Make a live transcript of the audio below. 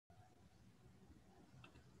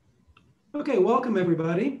Okay, welcome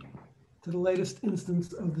everybody to the latest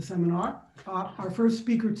instance of the seminar. Our first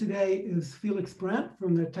speaker today is Felix Brandt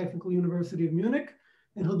from the Technical University of Munich,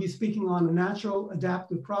 and he'll be speaking on a natural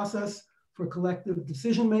adaptive process for collective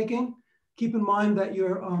decision-making. Keep in mind that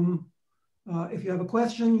if you have a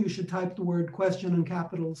question, you should type the word question in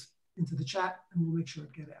capitals into the chat, and we'll make sure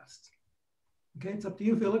it gets asked. Okay, it's up to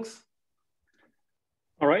you, Felix.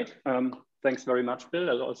 All right, thanks very much, Bill,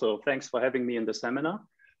 and also thanks for having me in the seminar.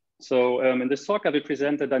 So in this talk, I will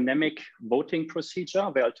present a dynamic voting procedure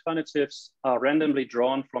where alternatives are randomly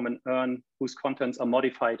drawn from an urn whose contents are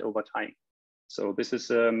modified over time. So this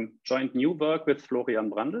is joint new work with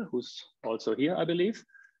Florian Brandl, who's also here, I believe.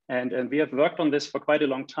 And we have worked on this for quite a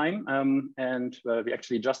long time. We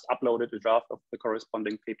actually just uploaded a draft of the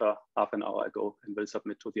corresponding paper half an hour ago and will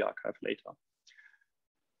submit to the archive later.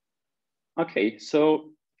 Okay,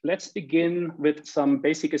 so let's begin with some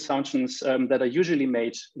basic assumptions that are usually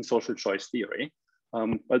made in social choice theory.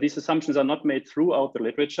 Well, these assumptions are not made throughout the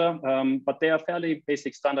literature, but they are fairly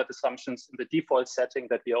basic standard assumptions in the default setting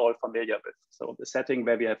that we are all familiar with. So the setting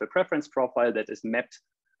where we have a preference profile that is mapped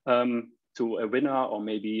to a winner, or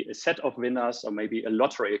maybe a set of winners, or maybe a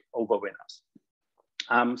lottery over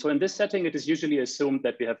winners. So in this setting, it is usually assumed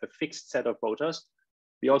that we have a fixed set of voters.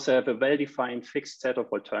 We also have a well-defined fixed set of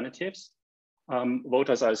alternatives.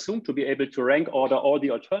 Voters are assumed to be able to rank order all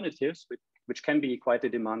the alternatives, which can be quite a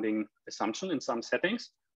demanding assumption in some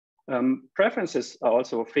settings. Preferences are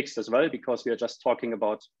also fixed as well, because we are just talking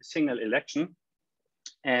about a single election.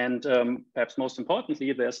 And perhaps most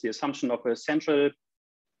importantly, there's the assumption of a central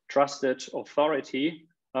trusted authority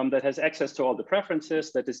that has access to all the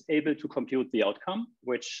preferences, that is able to compute the outcome,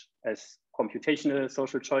 which as computational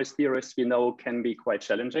social choice theorists, we know can be quite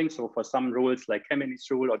challenging. So for some rules like Kameni's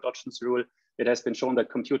rule or Dodgson's rule, it has been shown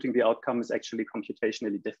that computing the outcome is actually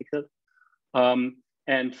computationally difficult.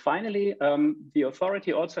 And finally, the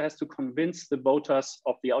authority also has to convince the voters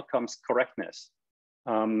of the outcome's correctness.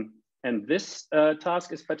 And this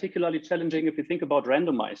task is particularly challenging if you think about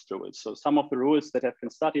randomized rules. So some of the rules that have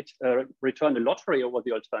been studied return a lottery over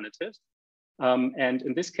the alternatives. And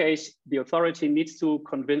in this case, the authority needs to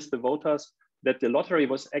convince the voters that the lottery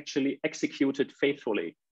was actually executed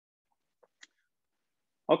faithfully.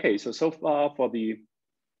 Okay, so far for the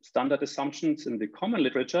standard assumptions in the common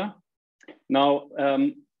literature. Now,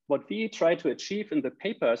 what we try to achieve in the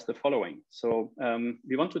paper is the following. So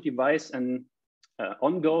we want to devise an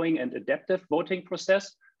ongoing and adaptive voting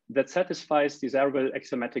process that satisfies desirable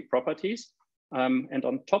axiomatic properties. And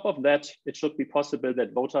on top of that, it should be possible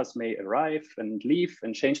that voters may arrive and leave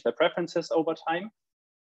and change their preferences over time.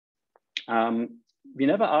 We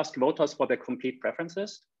never ask voters for their complete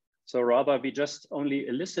preferences. So rather, we just only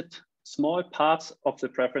elicit small parts of the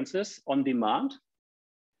preferences on demand.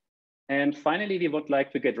 And finally, we would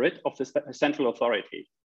like to get rid of the central authority.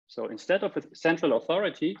 So instead of a central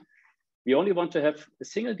authority, we only want to have a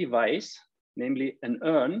single device, namely an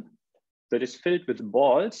urn, that is filled with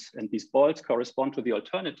balls, and these balls correspond to the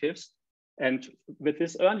alternatives. And with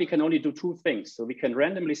this urn, we can only do two things. So we can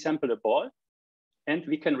randomly sample a ball, and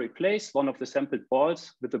we can replace one of the sampled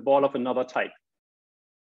balls with a ball of another type.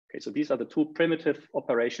 Okay, so these are the two primitive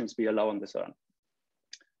operations we allow on this urn.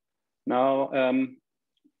 Now,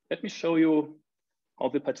 let me show you how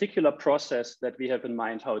the particular process that we have in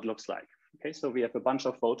mind, how it looks like. Okay, so we have a bunch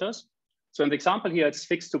of voters. So in the example here, it's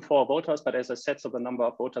fixed to 4 voters, but as I said, so the number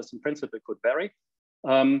of voters in principle could vary.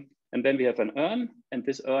 And then we have an urn, and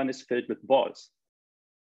this urn is filled with balls.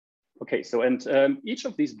 Okay, so each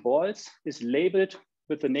of these balls is labeled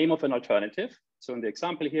with the name of an alternative. So in the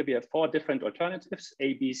example here, we have 4 different alternatives,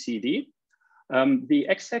 A, B, C, D. The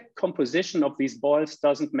exact composition of these balls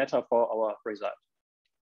doesn't matter for our result.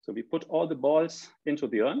 So we put all the balls into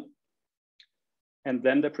the urn, and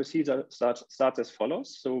then the procedure starts as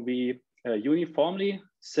follows. So we uniformly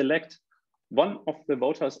select one of the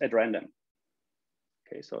voters at random.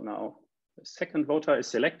 Okay, so now the second voter is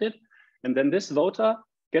selected, and then this voter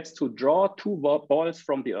gets to draw 2 balls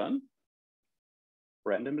from the urn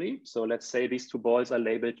randomly. So let's say these 2 balls are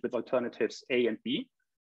labeled with alternatives A and B.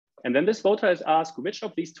 And then this voter is asked, which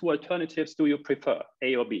of these 2 alternatives do you prefer,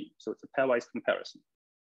 A or B? So it's a pairwise comparison.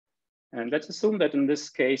 And let's assume that in this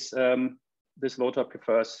case, this voter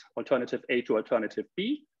prefers alternative A to alternative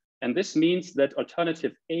B. And this means that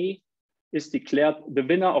alternative A is declared the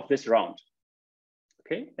winner of this round.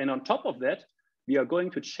 Okay, and on top of that, we are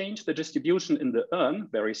going to change the distribution in the urn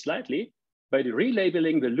very slightly by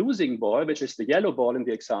relabeling the losing ball, which is the yellow ball in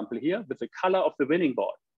the example here, with the color of the winning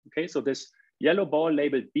ball. Okay, so this yellow ball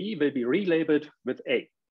labeled B will be relabeled with A.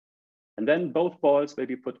 And then both balls will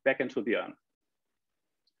be put back into the urn.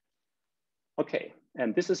 Okay,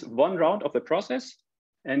 and this is one round of the process,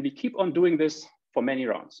 and we keep on doing this for many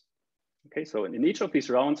rounds. Okay, so in each of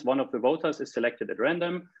these rounds, one of the voters is selected at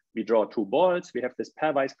random. We draw two balls. We have this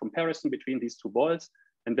pairwise comparison between these two balls,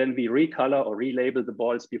 and then we recolor or relabel the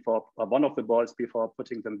balls before, or one of the balls before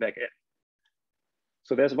putting them back in.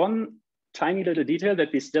 So there's one tiny little detail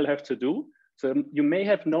that we still have to do. So you may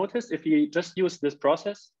have noticed if you just use this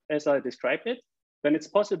process as I described it, then it's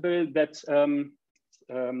possible that,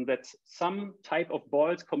 that some type of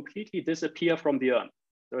balls completely disappear from the urn.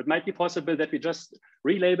 So it might be possible that we just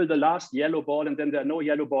relabel the last yellow ball and then there are no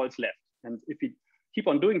yellow balls left. And if we keep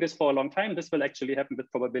on doing this for a long time, this will actually happen with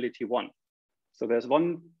probability 1. So there's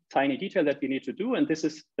one tiny detail that we need to do, and this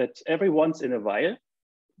is that every once in a while,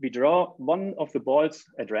 we draw one of the balls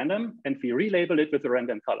at random and we relabel it with a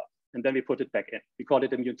random color. And then we put it back in. We call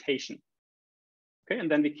it a mutation. Okay, and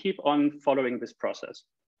then we keep on following this process.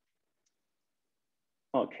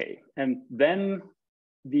 Okay, and then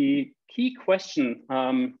the key question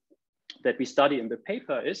that we study in the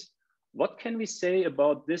paper is, what can we say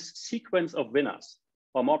about this sequence of winners?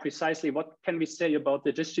 Or more precisely, what can we say about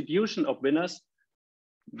the distribution of winners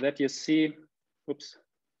that you see, oops,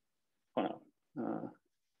 oh no,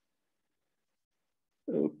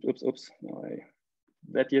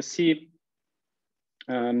 that you see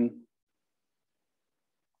at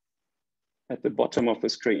the bottom of the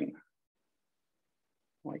screen.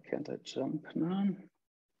 Why can't I jump now?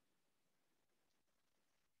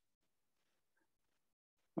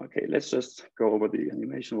 Okay, let's just go over the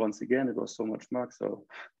animation once again. It was so much marked, so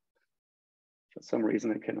for some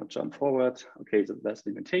reason I cannot jump forward. Okay, so that's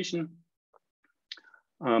the mutation.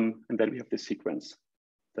 And then we have the sequence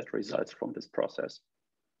that results from this process.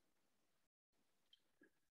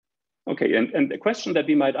 Okay, and the question that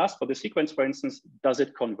we might ask for the sequence, for instance, does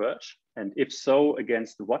it converge? And if so,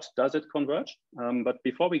 against what does it converge? But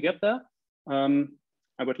before we get there,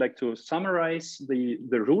 I would like to summarize the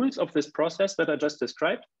rules of this process that I just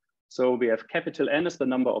described. So we have capital N as the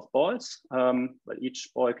number of balls, but each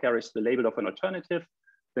ball carries the label of an alternative.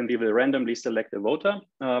 Then we will randomly select a voter.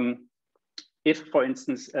 If, for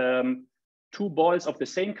instance, two balls of the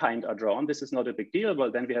same kind are drawn, this is not a big deal.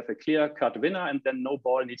 Well, then we have a clear-cut winner, and then no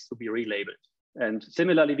ball needs to be relabeled. And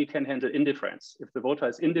similarly, we can handle indifference. If the voter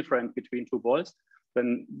is indifferent between two balls,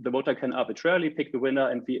 then the voter can arbitrarily pick the winner,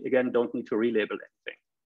 and we, again, don't need to relabel anything.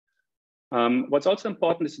 What's also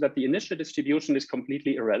important is that the initial distribution is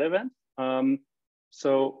completely irrelevant.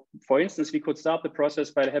 So, for instance, we could start the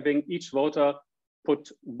process by having each voter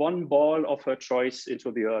put one ball of her choice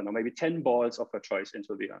into the urn, or maybe 10 balls of her choice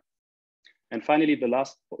into the urn. And finally, the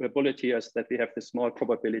last bullet here is that we have the small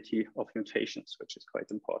probability of mutations, which is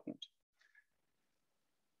quite important.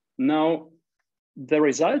 Now, the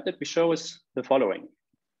result that we show is the following.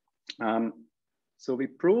 So we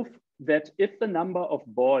prove that if the number of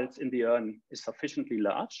balls in the urn is sufficiently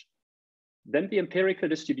large, then the empirical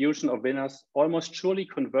distribution of winners almost surely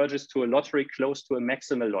converges to a lottery close to a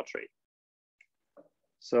maximal lottery.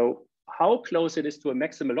 So how close it is to a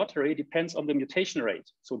maximal lottery depends on the mutation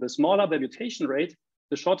rate. So the smaller the mutation rate,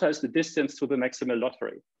 the shorter is the distance to the maximal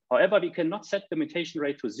lottery. However, we cannot set the mutation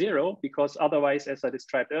rate to 0 because otherwise, as I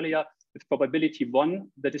described earlier, with probability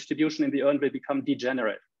 1, the distribution in the urn will become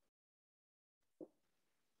degenerate.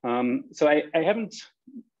 So I haven't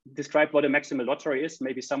described what a maximal lottery is.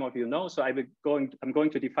 Maybe some of you know, so I'm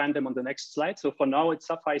going to define them on the next slide. So for now, it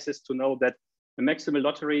suffices to know that a maximal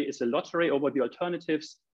lottery is a lottery over the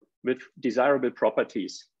alternatives with desirable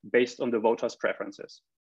properties based on the voter's preferences.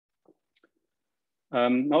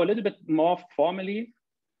 Now, a little bit more formally,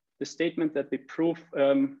 the statement that we prove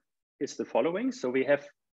is the following. So we have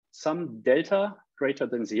some delta greater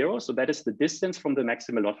than 0. So that is the distance from the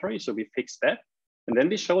maximal lottery. So we fix that. And then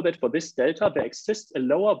we show that for this delta, there exists a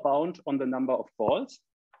lower bound on the number of balls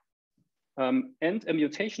and a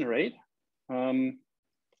mutation rate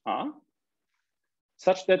R,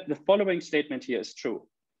 such that the following statement here is true.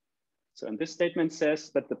 So, and this statement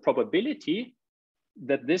says that the probability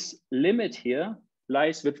that this limit here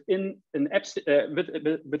lies within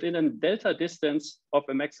a delta distance of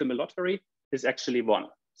a maximal lottery is actually 1.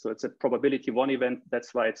 So it's a probability 1 event.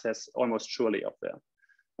 That's why it says almost surely up there.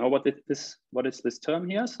 Now, what is this term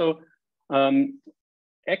here? So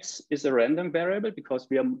X is a random variable because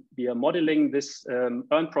we are modeling this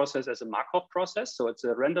urn process as a Markov process. So it's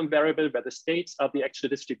a random variable where the states are the actual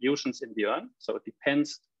distributions in the urn. So it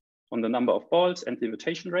depends on the number of balls and the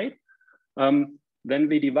mutation rate. Then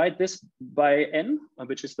we divide this by n,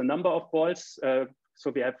 which is the number of balls.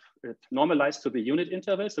 So we have it normalized to the unit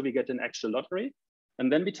interval. So we get an actual lottery.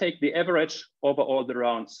 And then we take the average over all the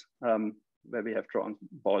rounds where we have drawn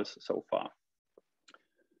balls so far.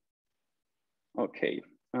 Okay.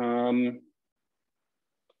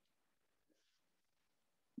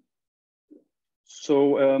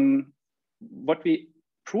 What we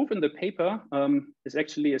prove in the paper is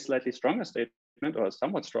actually a slightly stronger statement, or a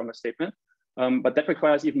somewhat stronger statement, but that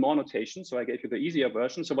requires even more notation. So I gave you the easier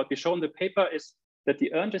version. So what we show in the paper is that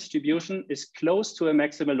the Earn distribution is close to a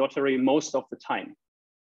maximal lottery most of the time.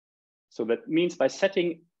 So that means by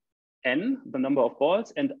setting n, the number of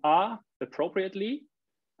balls, and r appropriately,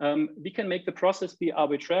 we can make the process be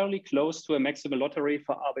arbitrarily close to a maximal lottery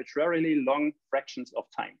for arbitrarily long fractions of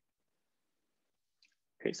time.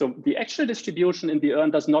 Okay, so the actual distribution in the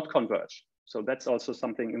Earn does not converge. So that's also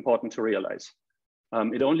something important to realize.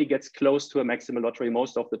 It only gets close to a maximal lottery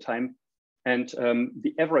most of the time. And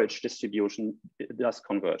the average distribution does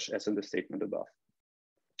converge, as in the statement above.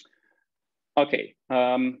 Okay,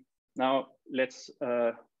 now let's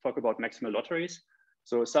talk about maximal lotteries.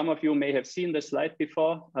 So some of you may have seen this slide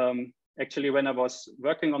before. Actually, when I was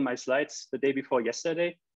working on my slides the day before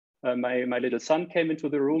yesterday, my little son came into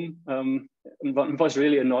the room and was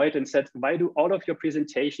really annoyed and said, "Why do all of your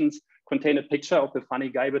presentations contain a picture of the funny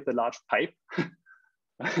guy with the large pipe?"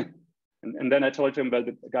 and then I told him, well,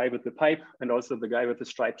 the guy with the pipe and also the guy with the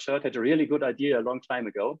striped shirt had a really good idea a long time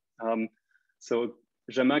ago. So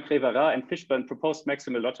Germain Crévara and Fishburn proposed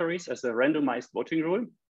maximal lotteries as a randomized voting rule.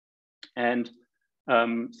 And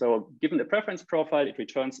so given the preference profile, it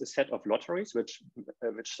returns a set of lotteries, which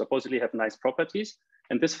supposedly have nice properties.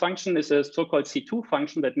 And this function is a so-called C2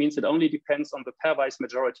 function. That means it only depends on the pairwise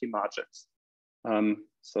majority margins.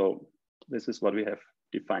 So this is what we have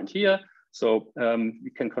defined here. So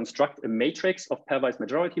we can construct a matrix of pairwise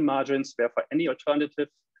majority margins where for any alternative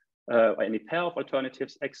or any pair of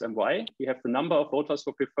alternatives x and y, we have the number of voters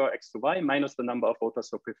who prefer x to y minus the number of voters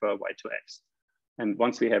who prefer y to x. And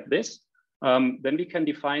once we have this, then we can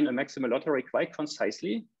define a maximal lottery quite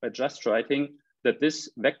concisely by just writing that this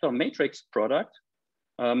vector matrix product,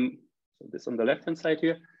 so this on the left-hand side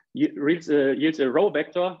here, yields a row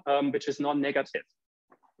vector which is non-negative.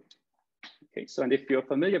 Okay, so and if you're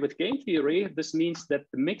familiar with game theory, this means that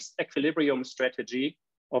the mixed equilibrium strategy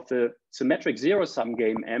of the symmetric zero-sum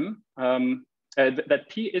game M, that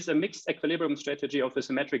P is a mixed equilibrium strategy of the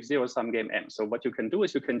symmetric zero-sum game M. So what you can do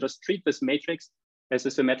is you can just treat this matrix as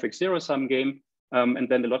a symmetric zero-sum game, and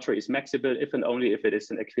then the lottery is maximal if and only if it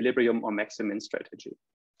is an equilibrium or maximin strategy.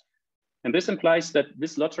 And this implies that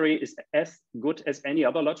this lottery is as good as any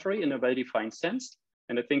other lottery in a well-defined sense.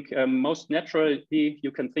 And I think most naturally,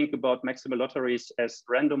 you can think about maximal lotteries as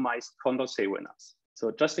randomized Condorcet winners.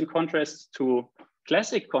 So just in contrast to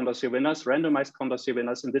classic Condorcet winners, randomized Condorcet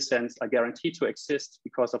winners in this sense are guaranteed to exist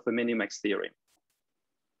because of the minimax theorem.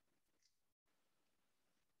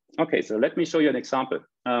 Okay, so let me show you an example.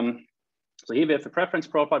 So here we have a preference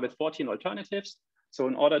profile with 14 alternatives. So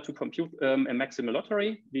in order to compute a maximal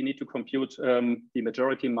lottery, we need to compute the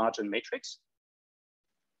majority margin matrix.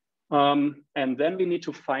 And then we need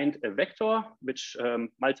to find a vector which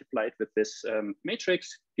multiplied with this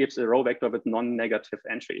matrix gives a row vector with non-negative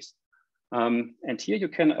entries. And here you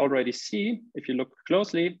can already see, if you look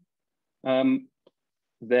closely,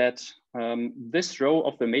 that this row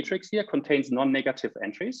of the matrix here contains non-negative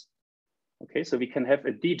entries. Okay, so we can have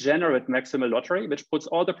a degenerate maximal lottery, which puts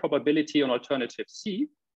all the probability on alternative C.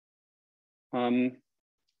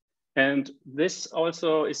 And this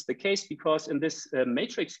also is the case because in this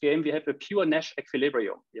matrix game, we have a pure Nash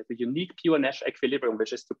equilibrium. We have a unique pure Nash equilibrium,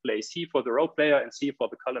 which is to play C for the row player and C for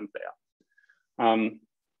the column player.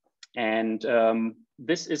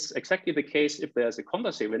 This is exactly the case if there's a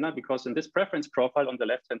Condorcet winner, because in this preference profile on the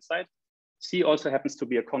left-hand side, C also happens to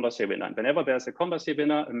be a Condorcet winner. And whenever there's a Condorcet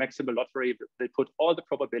winner, a maximal lottery will put all the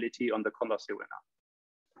probability on the Condorcet winner.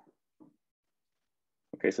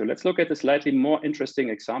 Okay, so let's look at a slightly more interesting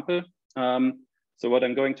example. So what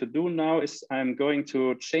I'm going to do now is I'm going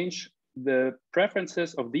to change the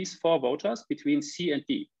preferences of these four voters between C and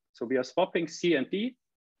D. So we are swapping C and D.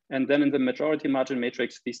 And then in the majority margin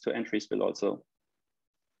matrix, these two entries will also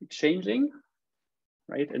be changing,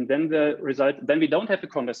 right? And then the result, then we don't have a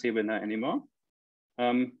Condorcet winner anymore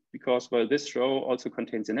because, well, this row also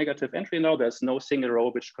contains a negative entry now. There's no single row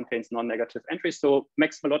which contains non-negative entries. So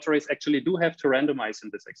maximal lotteries actually do have to randomize in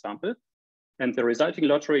this example. And the resulting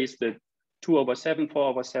lottery is the 2/7,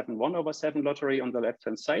 4/7, 1/7 lottery on the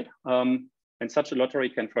left-hand side. And such a lottery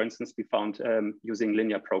can, for instance, be found using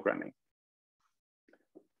linear programming.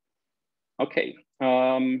 Okay.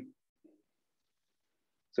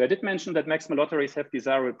 So I did mention that maximal lotteries have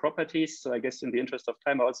desirable properties. So I guess in the interest of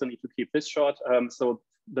time, I also need to keep this short. So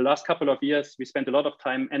the last couple of years, we spent a lot of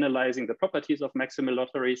time analyzing the properties of maximal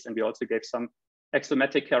lotteries, and we also gave some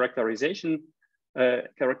axiomatic characterization.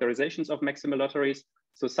 characterizations of maximal lotteries.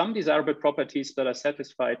 So some desirable properties that are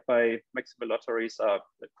satisfied by maximal lotteries are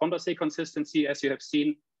the Condorcet consistency, as you have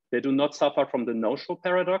seen. They do not suffer from the no-show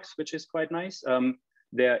paradox, which is quite nice.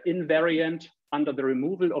 They're invariant under the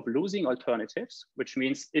removal of losing alternatives, which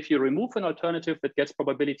means if you remove an alternative that gets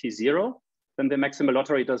probability 0, then the maximal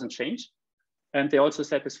lottery doesn't change. And they also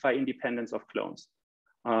satisfy independence of clones.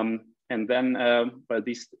 And then well,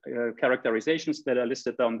 these characterizations that are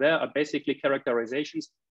listed down there are basically characterizations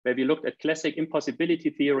where we looked at classic impossibility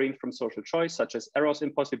theory from social choice, such as Arrow's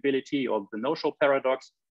impossibility or the no-show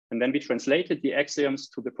paradox. And then we translated the axioms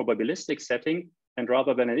to the probabilistic setting. And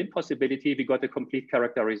rather than an impossibility, we got a complete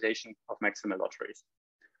characterization of maximal lotteries.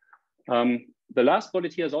 The last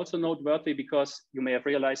bullet here is also noteworthy because you may have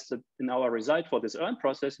realized that in our result for this earn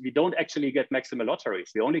process, we don't actually get maximal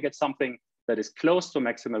lotteries. We only get something that is close to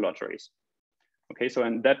maximal lotteries. Okay, so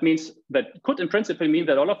and that means that could in principle mean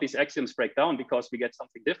that all of these axioms break down because we get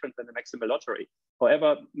something different than the maximal lottery.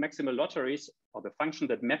 However, maximal lotteries, or the function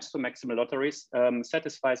that maps to maximal lotteries,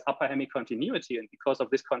 satisfies upper hemi-continuity. And because of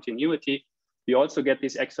this continuity, we also get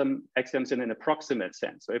these axioms in an approximate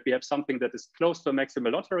sense. So if we have something that is close to a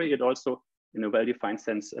maximal lottery, it also, in a well-defined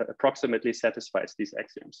sense, approximately satisfies these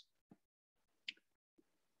axioms.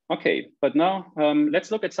 Okay, but now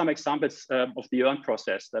let's look at some examples of the earn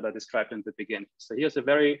process that I described in the beginning. So here's a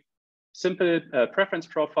very simple preference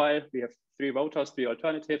profile. We have 3 voters, 3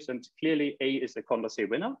 alternatives, and clearly A is a Condorcet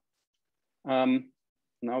winner.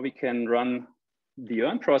 Now we can run the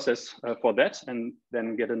earn process for that and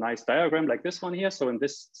then get a nice diagram like this one here. So in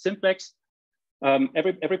this simplex,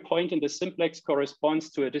 every point in the simplex corresponds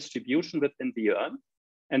to a distribution within the earn.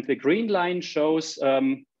 And the green line shows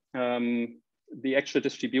the actual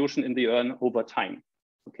distribution in the earn over time.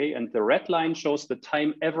 Okay, and the red line shows the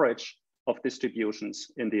time average of distributions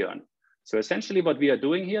in the earn. So essentially what we are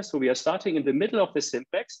doing here, so we are starting in the middle of the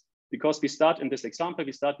simplex because we start in this example,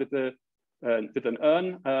 we start with an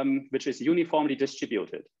earn which is uniformly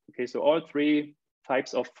distributed. Okay, so all 3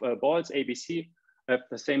 types of balls, A, B, C, have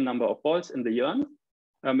the same number of balls in the earn.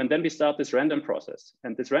 And then we start this random process.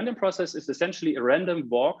 And this random process is essentially a random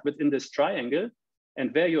walk within this triangle.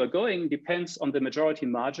 And where you are going depends on the majority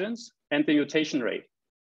margins and the mutation rate.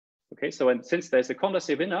 Okay, so and since there's a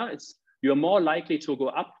Condorcet winner, you're more likely to go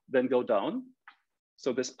up than go down.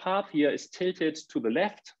 So this path here is tilted to the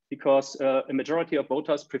left because a majority of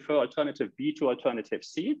voters prefer alternative B to alternative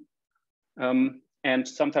C. And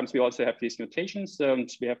sometimes we also have these mutations. And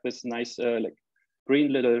we have this nice like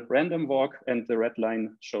green little random walk, and the red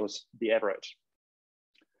line shows the average.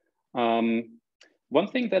 One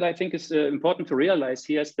thing that I think is important to realize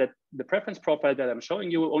here is that the preference profile that I'm showing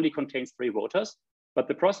you only contains 3 voters, but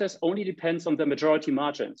the process only depends on the majority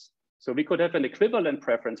margins. So we could have an equivalent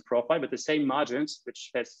preference profile with the same margins, which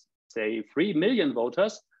has, say, 3 million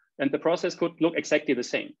voters, and the process could look exactly the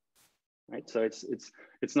same, right? So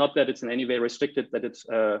it's not that it's in any way restricted that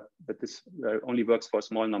this only works for a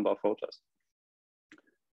small number of voters.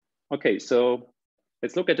 Okay, so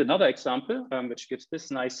let's look at another example, which gives this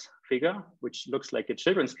nice figure, which looks like a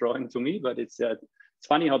children's drawing to me, but it's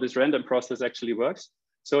funny how this random process actually works.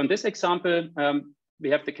 So in this example, we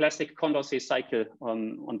have the classic Condorcet cycle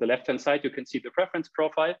on the left-hand side. You can see the preference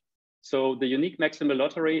profile. So the unique maximal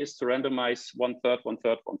lottery is to randomize 1/3,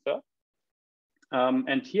 1/3, 1/3.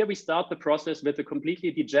 And here we start the process with a completely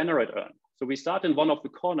degenerate earn. So we start in one of the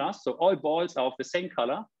corners. So all balls are of the same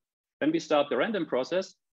color. Then we start the random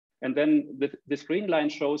process. And then this green line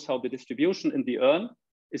shows how the distribution in the earn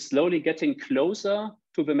is slowly getting closer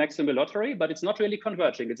to the maximal lottery, but it's not really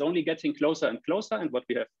converging. It's only getting closer and closer. And what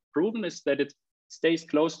we have proven is that it stays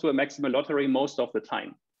close to a maximal lottery most of the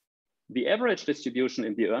time. The average distribution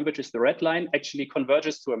in the earn, which is the red line, actually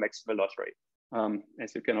converges to a maximal lottery,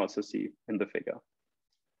 as you can also see in the figure.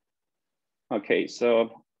 Okay,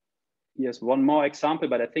 so here's one more example,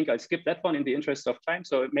 but I think I'll skip that one in the interest of time.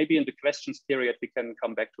 So maybe in the questions period, we can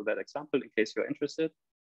come back to that example in case you're interested.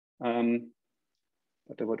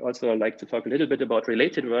 But I would also like to talk a little bit about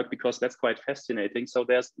related work because that's quite fascinating. So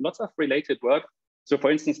there's lots of related work. So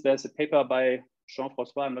for instance, there's a paper by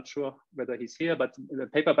Jean-François, I'm not sure whether he's here, but a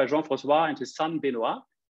paper by Jean-François and his son Benoit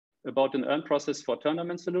about an earn process for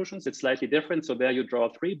tournament solutions. It's slightly different. So there you draw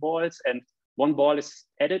 3 balls and 1 ball is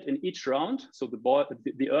added in each round. So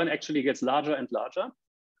the earn actually gets larger and larger.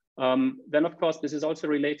 Then of course, this is also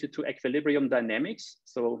related to equilibrium dynamics.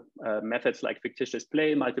 So methods like fictitious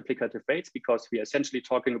play, multiplicative weights, because we are essentially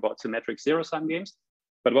talking about symmetric zero-sum games.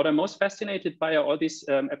 But what I'm most fascinated by are all these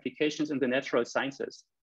applications in the natural sciences.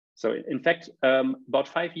 So in fact, about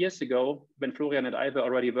 5 years ago, when Florian and I were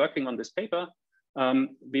already working on this paper,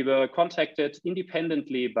 we were contacted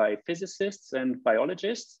independently by physicists and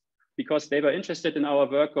biologists because they were interested in our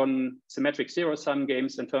work on symmetric zero-sum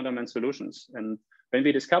games and tournament solutions. And when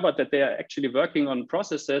we discovered that they are actually working on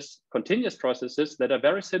processes, continuous processes that are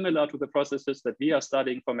very similar to the processes that we are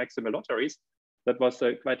studying for maximal lotteries, that was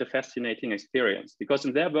quite a fascinating experience. Because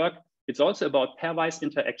in their work, it's also about pairwise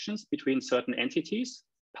interactions between certain entities,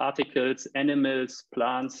 particles, animals,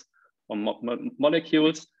 plants, or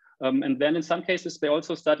molecules. And then in some cases, they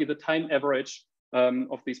also study the time average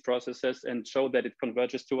of these processes and show that it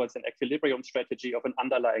converges towards an equilibrium strategy of an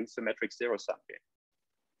underlying symmetric zero-sum game.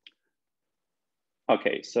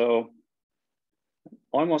 Okay, so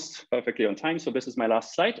almost perfectly on time. So this is my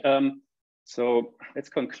last slide. So let's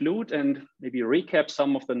conclude and maybe recap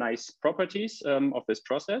some of the nice properties of this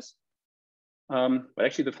process. But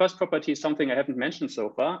actually the first property is something I haven't mentioned so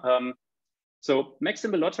far. So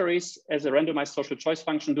maximal lotteries as a randomized social choice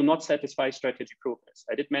function do not satisfy strategy proofness.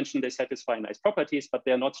 I did mention they satisfy nice properties, but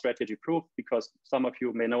they're not strategy proof because some of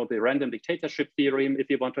you may know the random dictatorship theorem.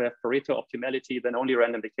 If you want to have Pareto optimality, then only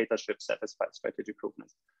random dictatorship satisfies strategy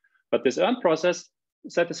proofness. But this earned process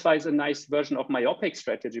satisfies a nice version of myopic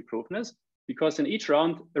strategy proofness because in each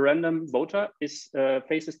round, a random voter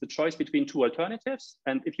faces the choice between two alternatives.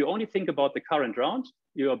 And if you only think about the current round,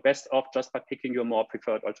 you're best off just by picking your more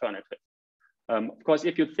preferred alternative. Of course,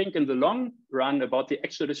 if you think in the long run about the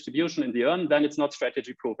actual distribution in the urn, then it's not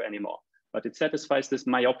strategy proof anymore, but it satisfies this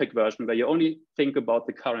myopic version where you only think about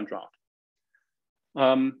the current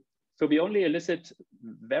round. So we only elicit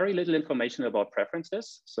very little information about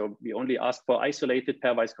preferences. So we only ask for isolated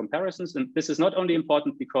pairwise comparisons. And this is not only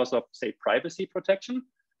important because of, say, privacy protection,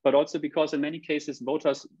 but also because in many cases,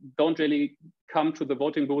 voters don't really come to the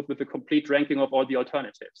voting booth with a complete ranking of all the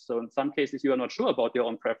alternatives. So in some cases, you are not sure about your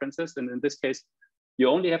own preferences. And in this case, you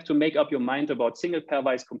only have to make up your mind about single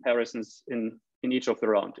pairwise comparisons in each of the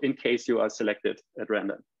round in case you are selected at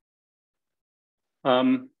random.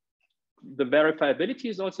 The verifiability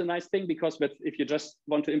is also a nice thing because if you just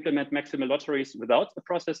want to implement maximal lotteries without a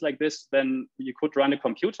process like this, then you could run a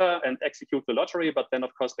computer and execute the lottery, but then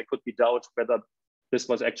of course there could be doubt whether this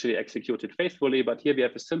was actually executed faithfully, but here we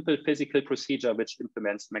have a simple physical procedure which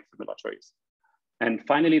implements maximal lotteries. And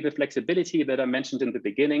finally, the flexibility that I mentioned in the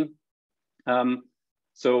beginning.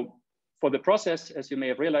 So for the process, as you may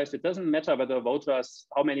have realized, it doesn't matter whether voters,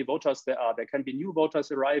 how many voters there are. There can be new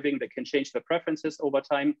voters arriving. They can change their preferences over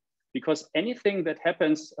time because anything that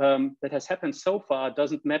happens, that has happened so far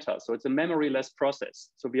doesn't matter. So it's a memoryless process.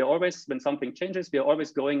 So we are always, when something changes, we are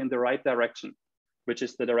always going in the right direction, which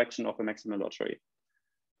is the direction of a maximal lottery.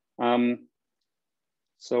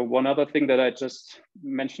 So one other thing that I just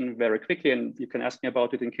mentioned very quickly, and you can ask me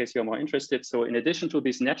about it in case you're more interested. So in addition to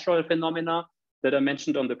these natural phenomena that I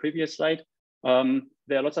mentioned on the previous slide,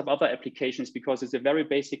 there are lots of other applications because it's a very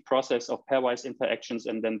basic process of pairwise interactions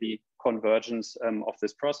and then the convergence of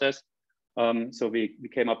this process. So we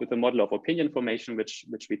came up with a model of opinion formation, which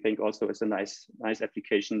we think also is a nice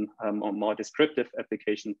application or more descriptive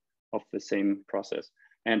application of the same process.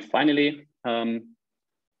 And finally,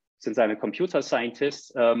 since I'm a computer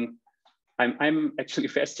scientist, I'm actually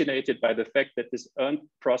fascinated by the fact that this earned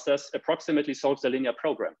process approximately solves a linear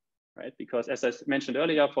program, right? Because as I mentioned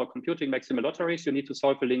earlier, for computing maximal lotteries, you need to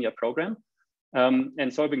solve a linear program.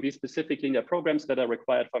 And solving these specific linear programs that are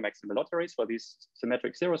required for maximal lotteries, for these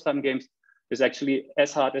symmetric zero-sum games, is actually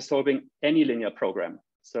as hard as solving any linear program.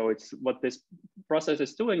 So it's what this process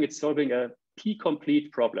is doing, it's solving a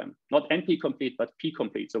P-complete problem, not NP-complete, but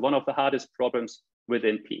P-complete. So one of the hardest problems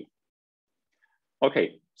within P.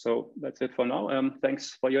 Okay, so that's it for now.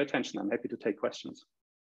 Thanks for your attention. I'm happy to take questions.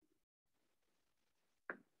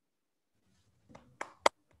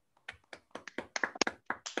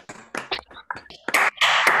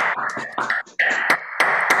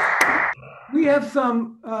 We have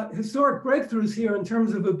some historic breakthroughs here in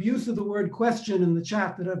terms of abuse of the word question in the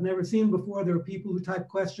chat that I've never seen before. There are people who type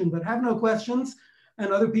question but have no questions,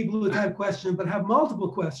 and other people who type question but have multiple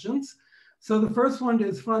questions. So the first one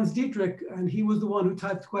is Franz Dietrich, and he was the one who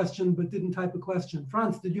typed question but didn't type a question.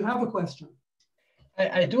 Franz, did you have a question?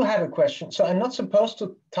 I do have a question. So I'm not supposed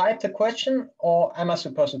to type the question, or am I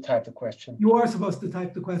supposed to type the question? You are supposed to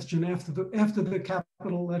type the question after the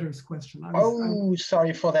capital letters question.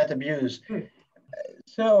 Sorry for that abuse. Okay.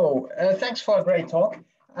 So thanks for a great talk.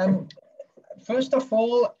 First of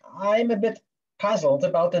all, I'm a bit puzzled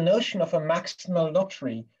about the notion of a maximal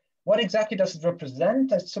lottery. What exactly does it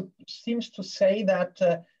represent? It seems to say that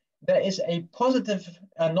there is a positive,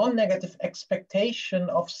 a non-negative expectation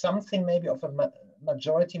of something, maybe of a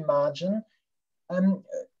majority margin.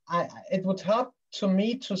 It would help to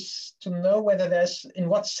me to know whether there's, in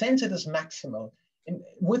what sense it is maximal.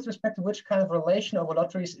 with respect to which kind of relation over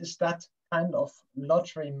lotteries is that kind of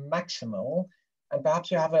lottery maximal? And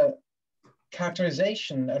perhaps you have a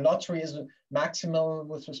characterization, a lottery is maximal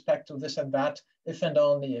with respect to this and that, if and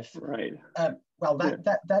only if. Right. Well,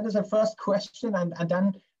 that is a first question, and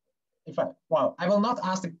then I will not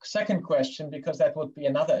ask the second question because that would be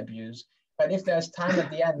another abuse. But if there's time at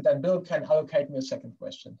the end, then Bill can allocate me a second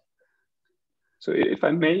question. So if I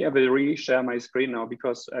may, I will re-share my screen now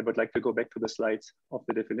because I would like to go back to the slides of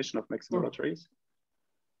the definition of maximal lotteries.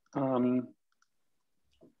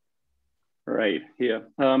 Right here.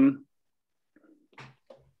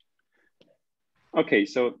 Okay,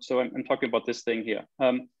 so I'm talking about this thing here.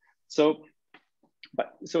 So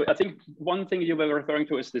I think one thing you were referring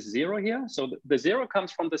to is this zero here. So the zero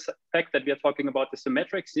comes from the fact that we are talking about the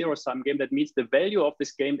symmetric zero-sum game. That means the value of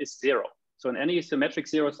this game is zero. So in any symmetric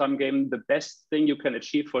zero-sum game, the best thing you can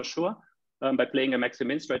achieve for sure by playing a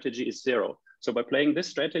max-min strategy is zero. So by playing this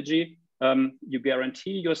strategy, you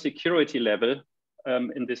guarantee your security level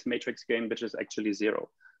in this matrix game, which is actually zero.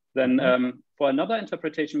 Then for another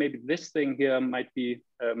interpretation, maybe this thing here might be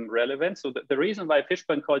relevant. So the reason why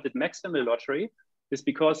Fishburn called it maximal lottery is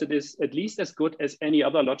because it is at least as good as any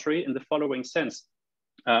other lottery in the following sense.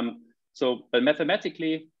 So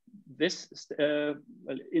mathematically, this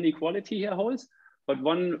inequality here holds, but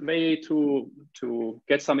one way to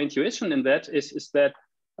get some intuition in that is that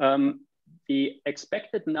the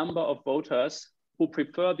expected number of voters who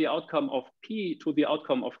prefer the outcome of P to the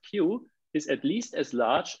outcome of Q is at least as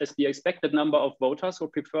large as the expected number of voters who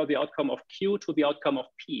prefer the outcome of Q to the outcome of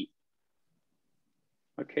P.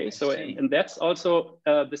 Okay, so and that's also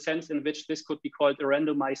the sense in which this could be called a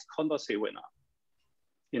randomized Condorcet winner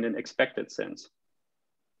in an expected sense.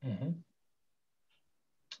 Mm-hmm.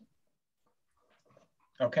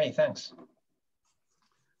 Okay, thanks.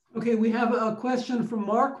 Okay, we have a question from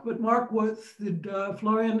Mark, but Mark, did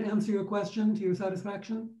Florian answer your question to your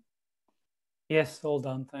satisfaction? Yes, all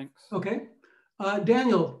done, thanks. Okay.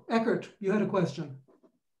 Daniel Eckert, you had a question.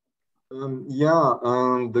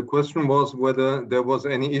 The question was whether there was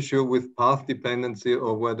any issue with path dependency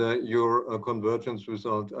or whether your convergence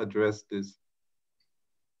result addressed this.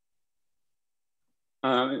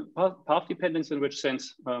 Path dependence in which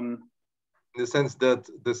sense? In the sense that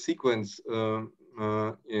the sequence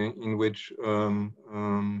in which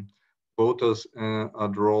voters are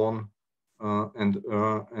drawn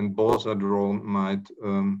and balls are drawn might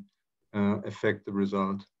affect the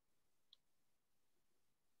result.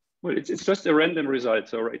 Well, it's just a random result,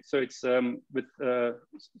 so right. So it's with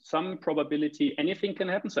some probability anything can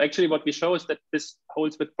happen. So actually, what we show is that this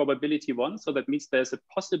holds with probability 1. So that means there's a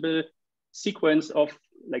possible sequence of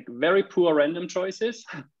like very poor random choices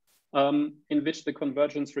in which the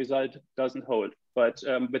convergence result doesn't hold. But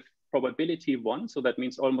with probability 1, so that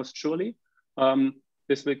means almost surely,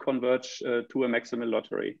 this will converge to a maximal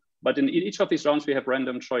lottery. But in each of these rounds, we have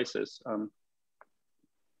random choices. I'm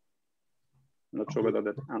not sure whether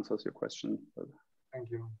that answers your question. But... Thank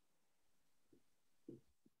you.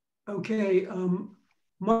 Okay,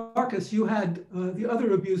 Marcus, you had the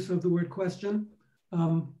other abuse of the word question.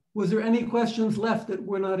 Was there any questions left that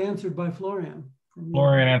were not answered by Florian?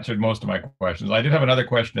 Florian answered most of my questions. I did have another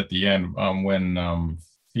question at the end when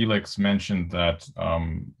Felix mentioned that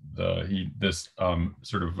this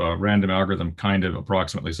sort of random algorithm kind of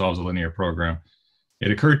approximately solves a linear program. It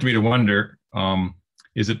occurred to me to wonder,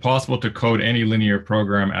 is it possible to code any linear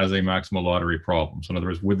program as a maximal lottery problem? So in other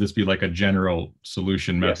words, would this be like a general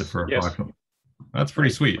solution method for approximate? That's pretty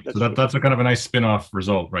sweet. So that's a kind of a nice spin-off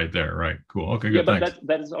result right there, right? Cool. Okay, good. Yeah, but thanks.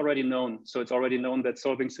 that is already known. So it's already known that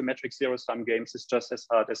solving symmetric zero-sum games is just as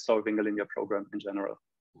hard as solving a linear program in general.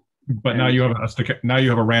 But now you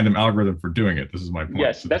have a random algorithm for doing it. This is my point.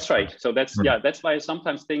 Yes, that's right. So that's that's why I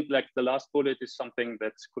sometimes think like the last bullet is something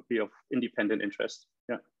that could be of independent interest.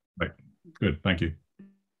 Yeah. Right. Good. Thank you.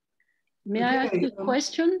 May I ask a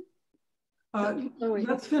question?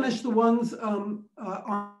 Let's finish the ones on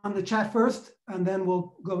the chat first, and then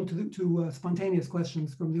we'll go to spontaneous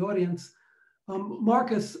questions from the audience.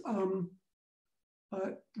 Marcus,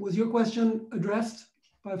 was your question addressed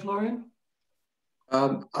by Florian?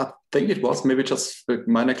 I think it was, maybe just a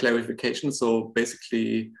minor clarification. So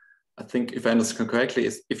basically, I think if I understand correctly,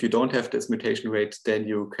 is if you don't have this mutation rate, then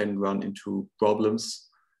you can run into problems.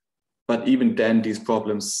 But even then, these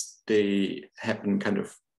problems, they happen kind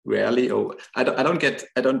of rarely. Or I don't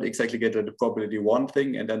exactly get the probability 1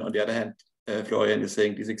 thing. And then on the other hand, Florian is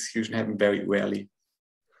saying these executions happen very rarely.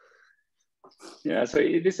 Yeah, so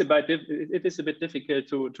it is a bit difficult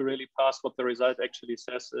to really pass what the result actually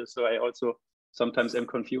says. So I also sometimes am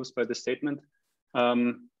confused by the statement.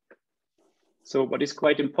 So what is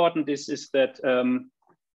quite important is that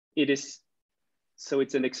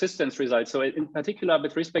it's an existence result. So in particular,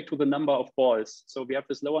 with respect to the number of balls. So we have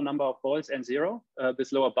this lower number of balls n0,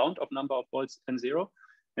 this lower bound of number of balls n0.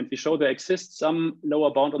 And we show there exists some lower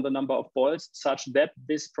bound on the number of balls such that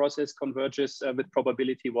this process converges with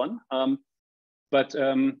probability 1. But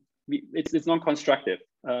it's non-constructive.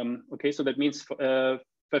 Okay, so that means,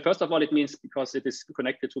 first of all, it means because it is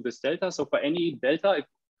connected to this delta. So for any delta, if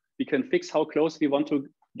we can fix how close we want to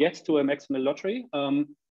get to a maximal lottery.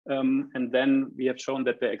 And then we have shown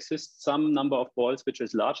that there exists some number of balls which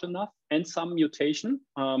is large enough and some mutation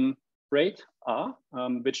rate R,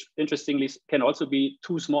 which interestingly can also be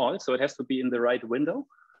too small. So it has to be in the right window.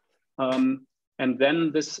 And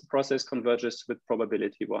then this process converges with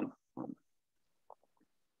probability 1.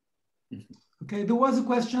 Okay, there was a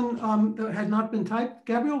question that had not been typed.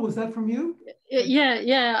 Gabriel, was that from you?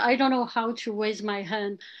 Yeah, I don't know how to raise my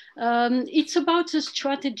hand. It's about the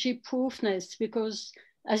strategy proofness, because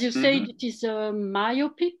as you said, it is a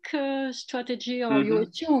myopic strategy, or you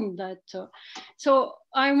assume that. So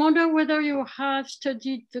I wonder whether you have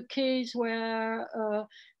studied the case where,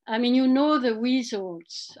 I mean, you know the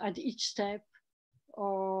results at each step,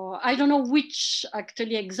 or I don't know which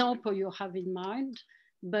actually example you have in mind,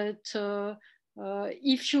 but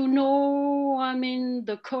if you know, I mean,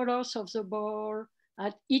 the colors of the ball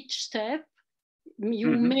at each step, you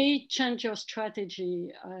may change your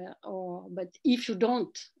strategy, but if you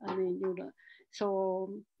don't, I mean, you don't.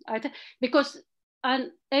 So because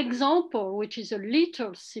an example which is a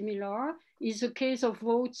little similar is the case of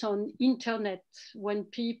votes on internet, when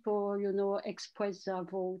people, you know, express their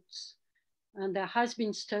votes. And there has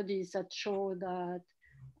been studies that show that,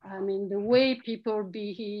 I mean, the way people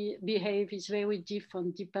behave is very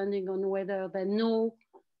different depending on whether they know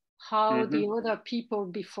how the other people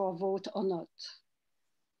before vote or not.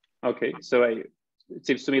 Okay, so it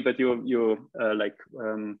seems to me that you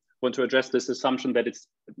want to address this assumption that it's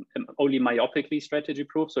only myopically strategy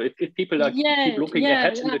proof. So if people keep looking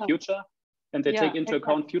ahead in the future and they take into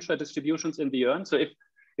account future distributions in the urn, so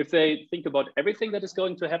if they think about everything that is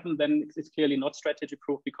going to happen, then it's clearly not strategy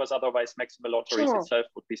proof, because otherwise maximal lotteries itself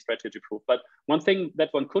would be strategy proof. But one thing that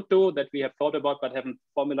one could do that we have thought about but haven't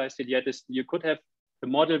formalized it yet is you could have a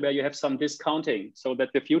model where you have some discounting, so that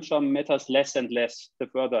the future matters less and less the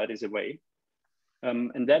further it is away.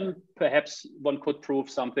 And then perhaps one could prove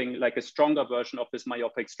something like a stronger version of this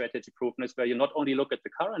myopic strategy proofness, where you not only look at the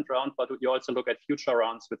current round, but you also look at future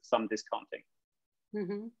rounds with some discounting.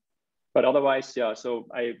 But otherwise, yeah, so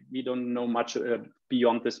we don't know much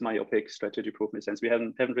beyond this myopic strategy proof in a sense. We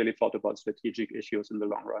haven't really thought about strategic issues in the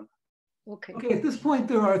long run. Okay, at this point,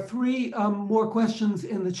 there are 3 more questions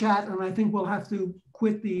in the chat, and I think we'll have to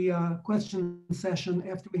quit the question session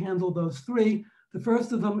after we handle those 3. The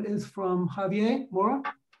first of them is from Javier Mora.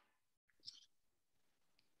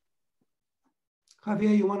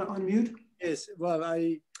 Javier, you want to unmute? Yes, well,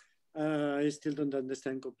 I still don't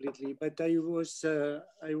understand completely, but you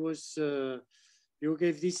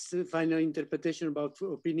gave this final interpretation about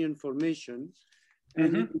opinion formation,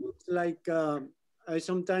 and it looks like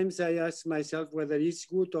sometimes I ask myself whether it's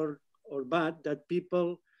good or bad that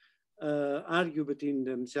people argue between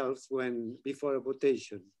themselves before a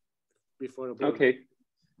votation. Okay.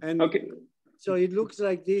 And so it looks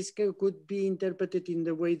like this could be interpreted in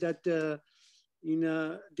the way that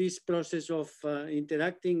in this process of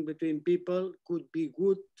interacting between people could be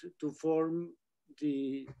good to form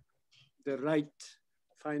the right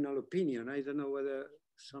final opinion. I don't know whether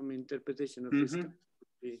some interpretation of this could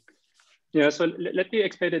be. Yeah, so let me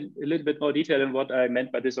explain it a little bit more detail in what I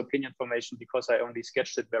meant by this opinion formation, because I only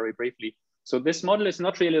sketched it very briefly. So this model is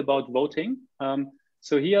not really about voting.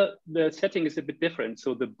 So here the setting is a bit different.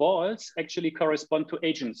 So the balls actually correspond to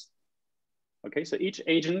agents. Okay, so each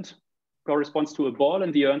agent corresponds to a ball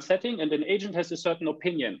in the urn setting, and an agent has a certain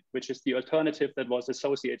opinion, which is the alternative that was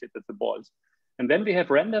associated with the balls. And then we have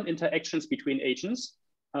random interactions between agents.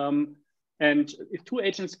 And if 2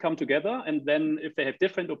 agents come together, and then if they have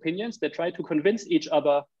different opinions, they try to convince each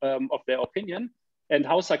other of their opinion. And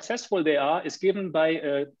how successful they are is given by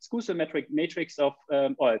a skew-symmetric matrix of,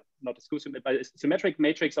 or not a skew-symmetric, but a symmetric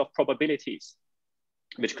matrix of probabilities,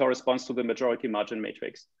 which corresponds to the majority margin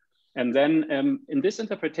matrix. And then in this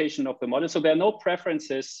interpretation of the model, so there are no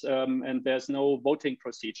preferences and there's no voting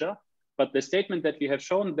procedure, but the statement that we have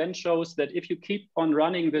shown then shows that if you keep on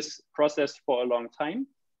running this process for a long time,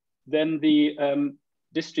 then the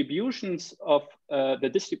distributions of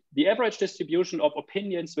the average distribution of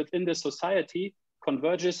opinions within the society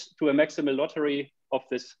converges to a maximal lottery of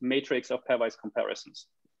this matrix of pairwise comparisons.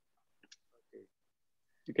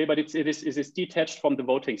 Okay, but it is detached from the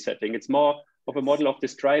voting setting. It's more of a model of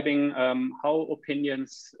describing how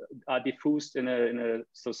opinions are diffused in a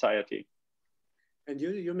society. And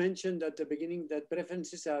you mentioned at the beginning that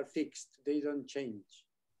preferences are fixed, they don't change.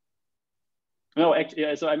 No, actually,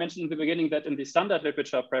 yeah, so I mentioned in the beginning that in the standard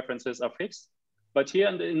literature, preferences are fixed. But here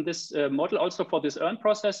in this model, also for this earn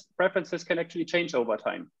process, preferences can actually change over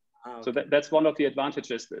time. Okay. So that's one of the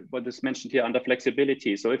advantages, what is mentioned here under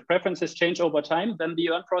flexibility. So if preferences change over time, then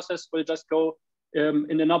the earn process will just go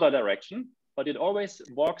in another direction, but it always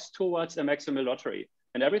walks towards a maximal lottery.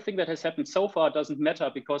 And everything that has happened so far doesn't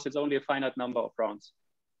matter because it's only a finite number of rounds.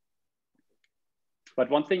 But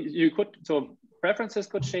one thing you could, so preferences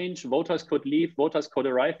could change, voters could leave, voters could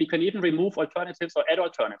arrive. We can even remove alternatives or add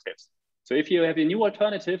alternatives. So if you have a new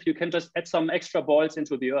alternative, you can just add some extra balls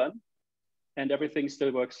into the urn and everything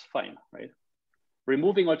still works fine, right?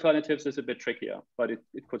 Removing alternatives is a bit trickier, but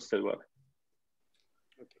it could still work.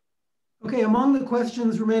 Okay, among the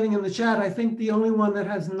questions remaining in the chat, I think the only one that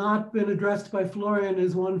has not been addressed by Florian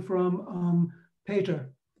is one from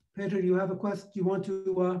Peter. Peter, do you have a question? Do you want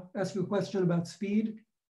to ask you a question about speed?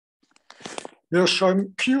 Yes,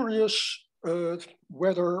 I'm curious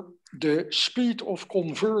whether the speed of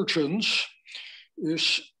convergence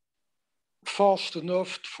is fast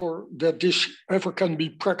enough for that this ever can be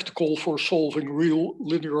practical for solving real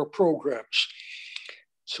linear programs.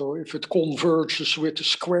 So if it converges with the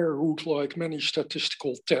square root like many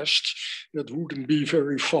statistical tests, that wouldn't be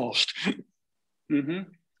very fast. Mm-hmm.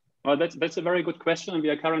 Well, that's a very good question. And we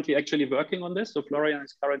are currently actually working on this. So Florian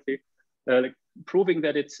is currently proving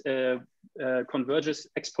that it converges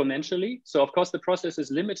exponentially. So of course, the process is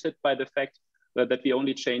limited by the fact that we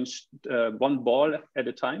only change one ball at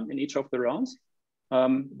a time in each of the rounds.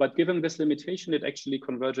 But given this limitation, it actually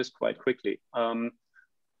converges quite quickly.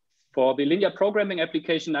 For the linear programming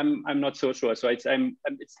application, I'm not so sure. So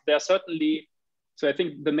there are certainly, so I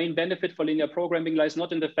think the main benefit for linear programming lies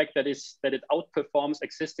not in the fact that it outperforms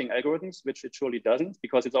existing algorithms, which it surely doesn't,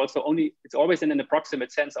 because it's always in an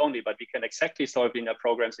approximate sense only, but we can exactly solve linear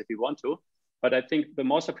programs if we want to. But I think the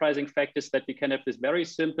more surprising fact is that we can have this very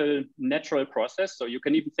simple natural process. So you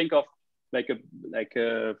can even think of like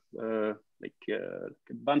a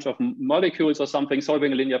bunch of molecules or something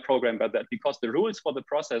solving a linear program, but that because the rules for the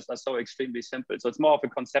process are so extremely simple. So it's more of a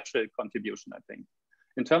conceptual contribution, I think.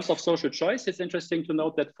 In terms of social choice, it's interesting to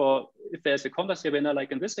note that if there's a converse winner,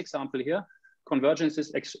 like in this example here, convergence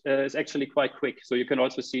is actually quite quick. So you can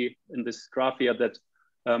also see in this graph here that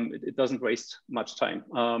it doesn't waste much time.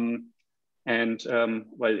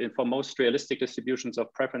 Well, for most realistic distributions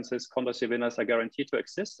of preferences, Condorcet winners are guaranteed to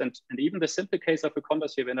exist. And even the simple case of a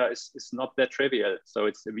Condorcet winner is not that trivial. So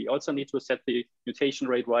we also need to set the mutation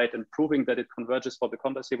rate right, and proving that it converges for the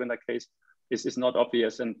Condorcet winner case is not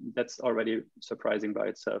obvious. And that's already surprising by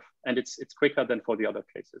itself. And it's quicker than for the other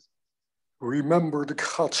cases. Remember the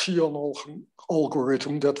Gratian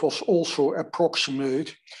algorithm that was also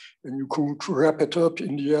approximate, and you could wrap it up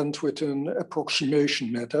in the end with an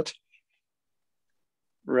approximation method.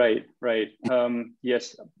 Right.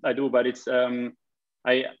 Yes, I do, but it's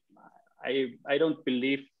I don't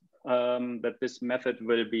believe that this method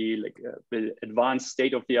will be will advance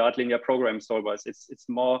state-of-the-art linear program solvers. It's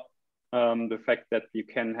more the fact that you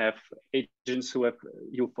can have agents who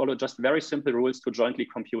follow just very simple rules to jointly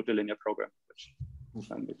compute a linear program, which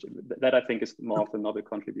that I think is more of a novel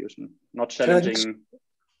contribution, not challenging.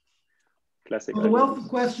 Well, the wealth of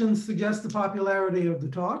questions suggests the popularity of the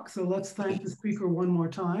talk. So let's thank the speaker one more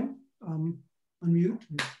time. Unmute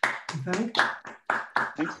and thank.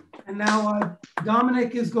 Thanks. And now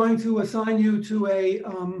Dominic is going to assign you to a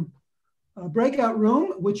breakout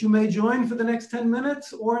room, which you may join for the next 10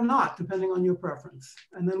 minutes or not, depending on your preference.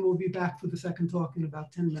 And then we'll be back for the second talk in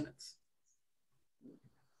about 10 minutes.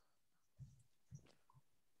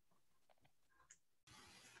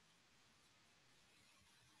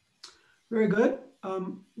 Very good.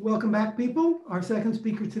 Welcome back, people. Our second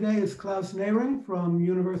speaker today is Klaus Nehring from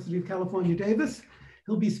University of California, Davis.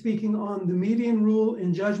 He'll be speaking on the median rule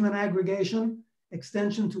in judgment aggregation,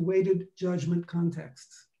 extension to weighted judgment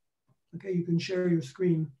contexts. Okay, you can share your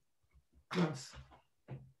screen, Klaus.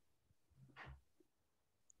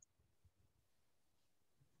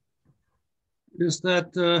 Does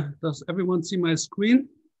everyone see my screen?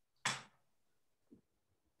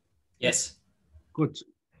 Yes. Good.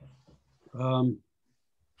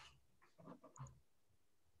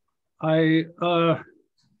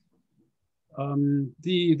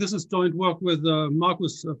 This is joint work with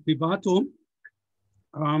Marcus Privato.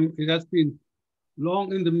 It has been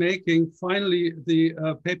long in the making. Finally, the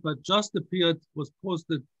paper just appeared, was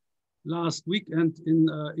posted last weekend in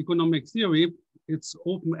Economic Theory. It's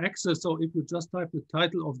open access, so if you just type the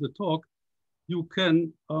title of the talk, you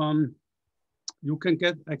can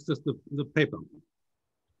get access to the paper.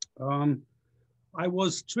 I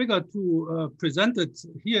was triggered to present it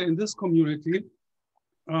here in this community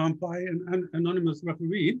by an anonymous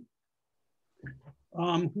referee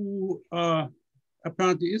who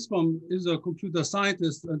apparently is a computer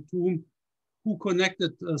scientist and who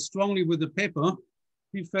connected strongly with the paper.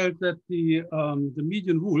 He felt that the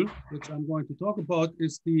median rule, which I'm going to talk about,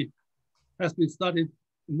 has been studied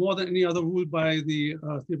more than any other rule by the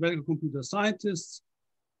theoretical computer scientists,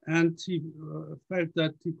 and he felt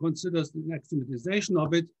that he considers the axiomatization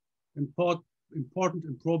of it important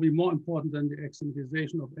and probably more important than the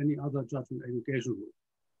axiomatization of any other judgment aggregation rule.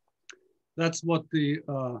 That's what the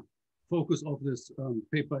focus of this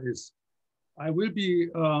paper is. I will be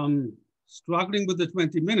struggling with the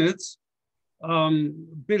 20 minutes.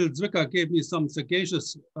 Bill Zwicker gave me some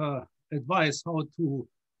sagacious advice how to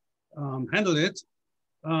handle it.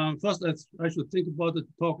 First, I should think about the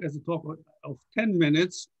talk as a talk of 10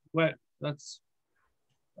 minutes. Well, that's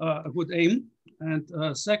a good aim.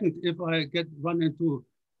 And second, if I run into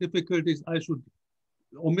difficulties, I should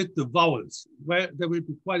omit the vowels. Well, there will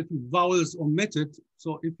be quite a few vowels omitted.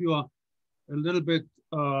 So if you are a little bit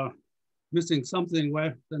missing something,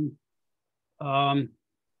 well, then I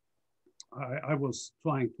was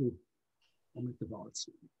trying to omit the vowels.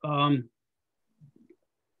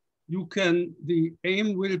 The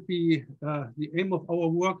aim will be, the aim of our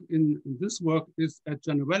work in this work is at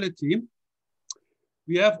generality.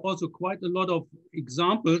 We have also quite a lot of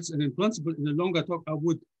examples, and in principle, in a longer talk,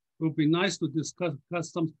 it would be nice to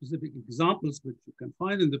discuss some specific examples, which you can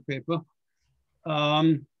find in the paper.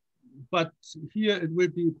 But here it will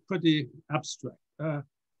be pretty abstract.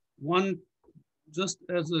 One, just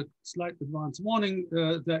as a slight advance warning,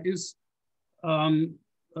 there is a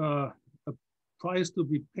price to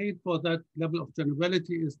be paid for that level of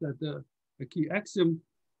generality is that the key axiom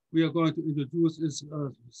we are going to introduce is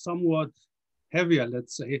somewhat heavier,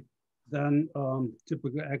 let's say, than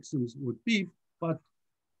typical axioms would be. But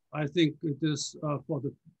I think it is for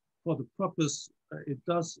the purpose it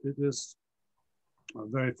is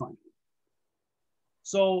very fine.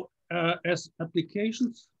 So as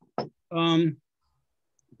applications,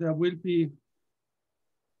 there will be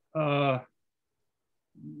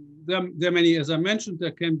there are many, as I mentioned.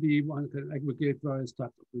 There can be, one can aggregate various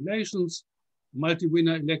types of relations,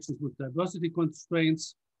 multi-winner elections with diversity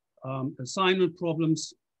constraints, assignment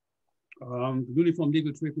problems, uniform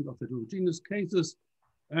legal treatment of heterogeneous cases,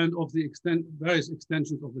 and of the various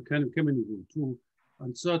extensions of the Kemeny rule to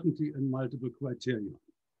uncertainty and multiple criteria.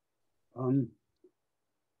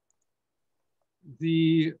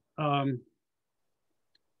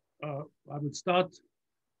 I would start.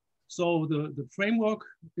 So the framework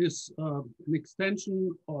is an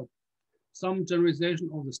extension or some generalization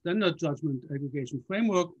of the standard judgment aggregation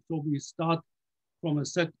framework. So we start from a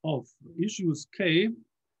set of issues K,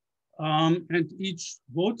 and each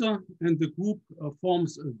voter and the group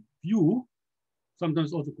forms a view,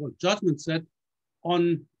 sometimes also called judgment set,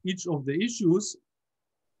 on each of the issues.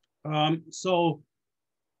 A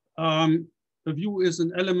view is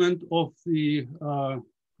an element of the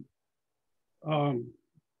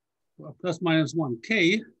plus minus 1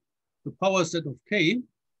 K, the power set of K.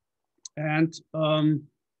 And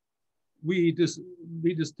we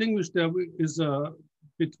distinguish there is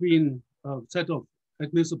between a set of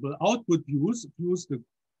admissible output views the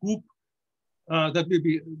group that will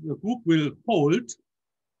be the group will hold,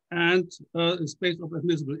 and a space of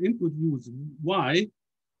admissible input views Y.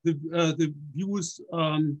 The views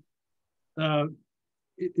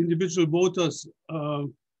individual voters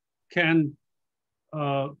can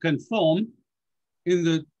form in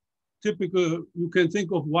the typical, you can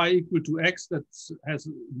think of Y equal to X that has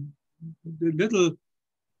the little,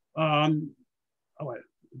 well,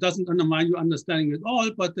 it doesn't undermine your understanding at all,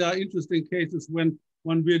 but there are interesting cases when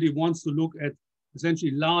one really wants to look at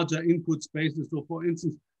essentially larger input spaces. So for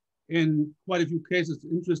instance, in quite a few cases, it's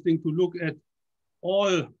interesting to look at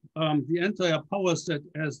all the entire power set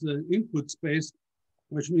as the input space,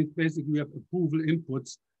 which means basically you have approval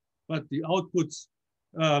inputs, but the outputs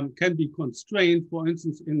can be constrained. For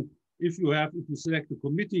instance, if you select a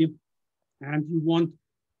committee and you want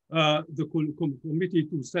the committee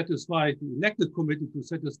to satisfy, the elected committee to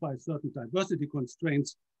satisfy certain diversity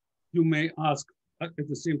constraints, you may ask, at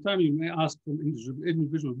the same time, you may ask from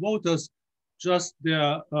individual voters just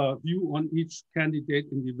their view on each candidate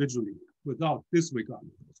individually without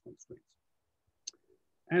disregarding those constraints.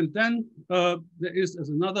 And then there is, as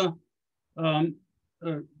another kind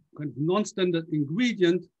of non-standard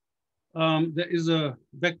ingredient, there is a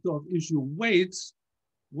vector of issue weights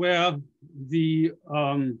where the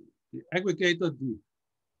aggregator,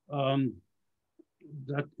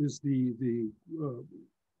 that is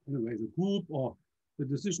anyway, the group or the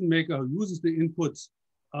decision maker who uses the inputs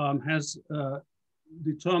has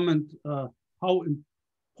determined how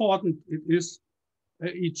important it is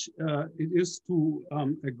to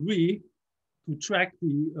agree to track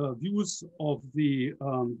the views of the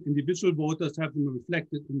individual voters, have them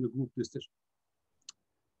reflected in the group decision.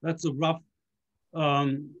 That's a rough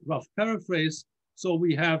paraphrase. So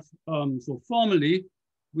we have, so formally,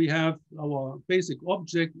 we have our basic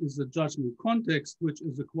object is the judgment context, which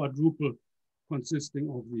is a quadruple consisting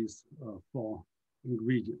of these 4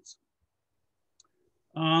 ingredients.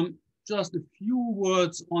 Just a few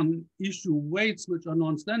words on issue weights, which are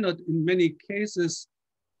non-standard. In many cases,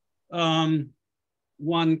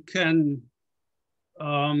 one can,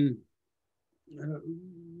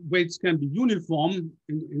 weights can be uniform,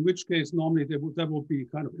 in which case normally that would be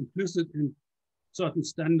kind of implicit in certain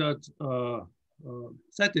standard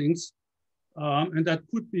settings, and that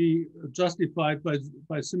could be justified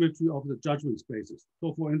by symmetry of the judgment spaces.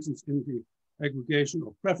 So for instance, in the aggregation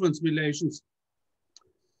of preference relations,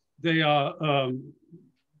 they are,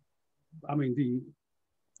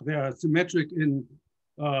 they are symmetric in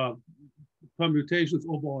permutations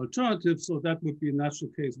over alternatives, so that would be a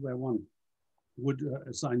natural case where one would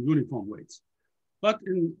assign uniform weights. But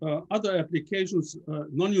in other applications,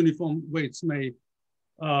 non-uniform weights may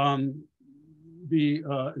be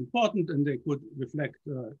important, and they could reflect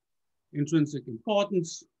intrinsic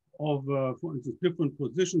importance of, for instance, different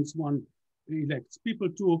positions one elects people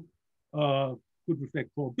to, could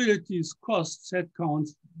reflect probabilities, costs, head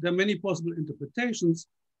counts. There are many possible interpretations.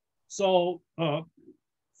 So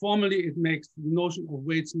formally, it makes the notion of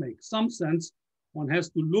weights make some sense. One has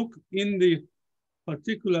to look in the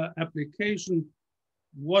particular application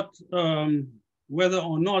what, whether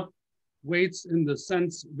or not weights in the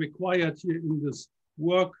sense required here in this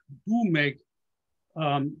work do make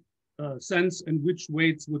sense, and which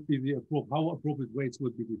weights would be the how appropriate weights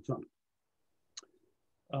would be determined.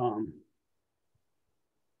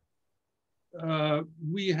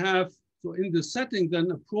 We have, so in the setting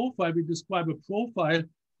then a profile, we describe a profile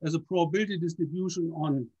as a probability distribution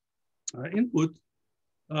on input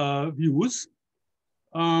views.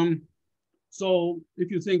 So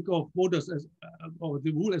if you think of voters as, or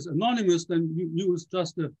the rule as anonymous, then you use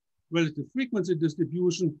just a relative frequency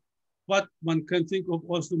distribution, but one can think of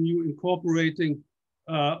also mu incorporating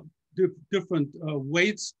different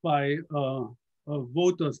weights by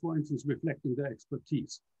voters, for instance, reflecting their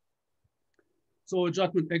expertise. So a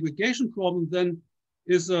judgment aggregation problem then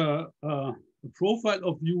is a profile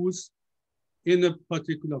of views in a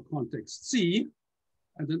particular context C,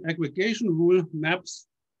 and an aggregation rule maps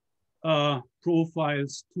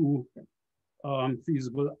profiles to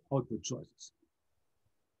feasible output choices.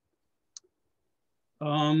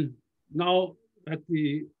 Now, at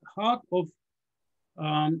the heart of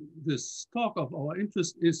this talk of our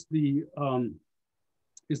interest is the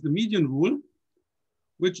median rule,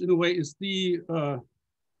 which in a way is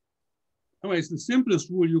it's the simplest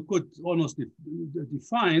rule you could almost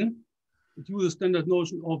define. It uses standard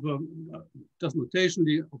notion of just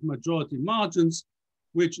notationally of majority margins,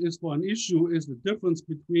 which is for an issue is the difference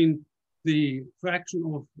between the fraction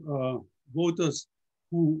of voters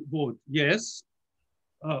who vote yes,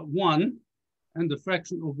 1, and the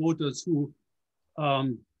fraction of voters who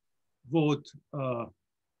vote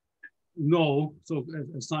no, so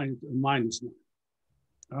assigned a -1.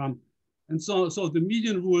 And so the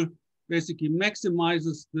median rule basically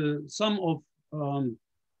maximizes the sum of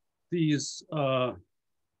these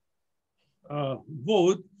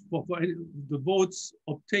votes for any, the votes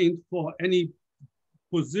obtained for any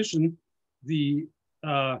position the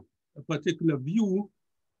particular view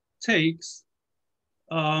takes,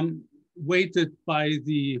 weighted by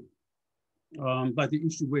the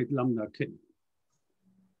issue weight lambda k.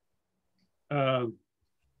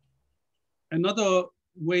 Another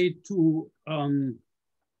way to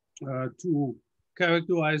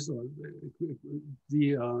characterize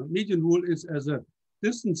the median rule is as a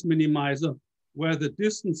distance minimizer, where the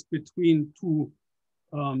distance between two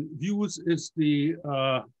views is the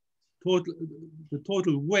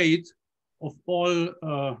total weight of all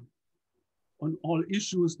on all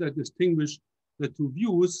issues that distinguish the two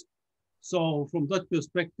views. So from that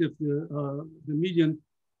perspective, the median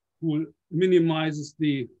rule minimizes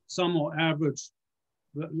the sum or average,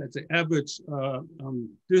 let's say average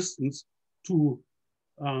distance to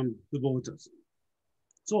the voters.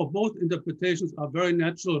 So both interpretations are very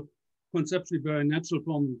natural, conceptually very natural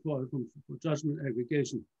from judgment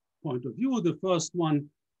aggregation point of view. The first one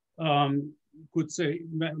could say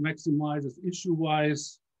maximizes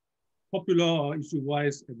issue-wise popular or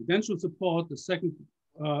issue-wise evidential support. The second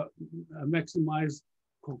maximize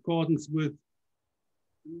concordance with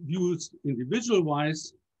views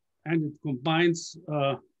individual-wise, and it combines,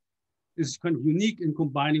 is kind of unique in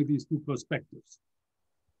combining these two perspectives.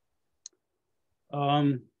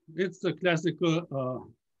 It's the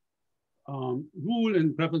classical rule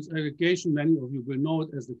in preference aggregation. Many of you will know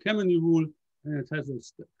it as the Kemeny rule, and it has a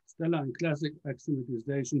stellar and classic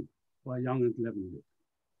axiomatization by Young and Leavenworth.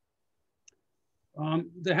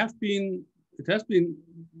 It has been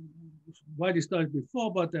widely studied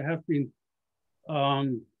before, but there have been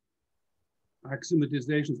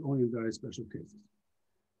axiomatizations only in very special cases.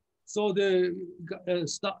 So the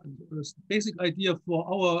basic idea for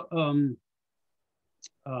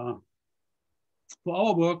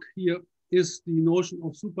our work here is the notion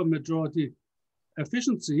of supermajority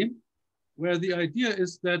efficiency, where the idea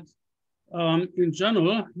is that in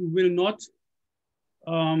general, you will not,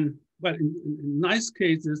 well, in nice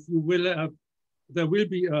cases, you will have, there will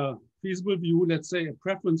be a feasible view, let's say a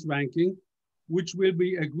preference ranking, which will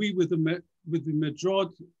be agree with the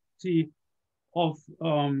majority of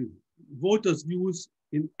voters' views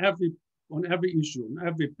in on every issue, on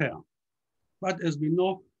every pair. But as we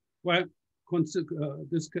know, well,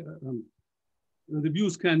 the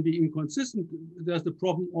views can be inconsistent. There's the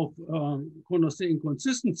problem of Condorcet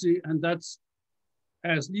inconsistency, and that's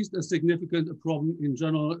at least as significant a problem in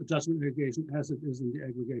general judgment aggregation as it is in the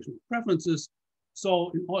aggregation of preferences.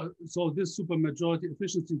 So, this supermajority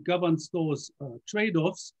efficiency governs those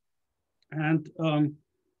trade-offs. And the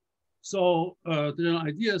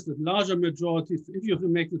idea is that larger majorities, if you have to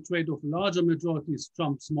make the trade-off, larger majorities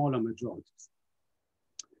trump smaller majorities.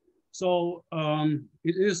 So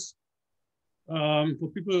it is, for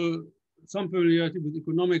people, some familiarity with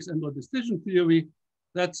economics and or decision theory,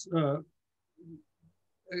 that's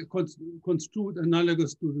construed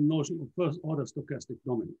analogous to the notion of first-order stochastic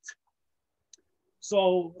dominance.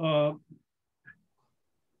 So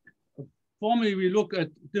formally, we look at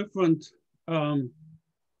different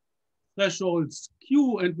thresholds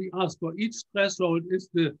Q, and we ask for each threshold is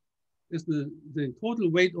the total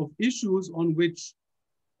weight of issues on which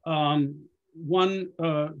one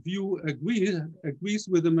view agrees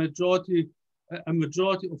with a majority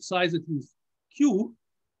of size at least Q.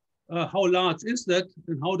 How large is that,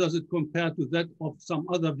 and how does it compare to that of some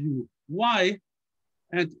other view Y?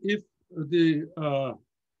 And if the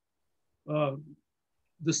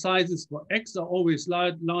sizes for X are always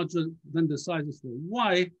larger than the sizes for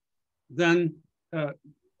Y, then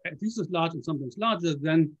at least as large and sometimes larger,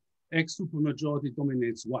 then X supermajority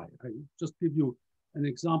dominates Y. I just give you an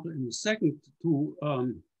example in a second to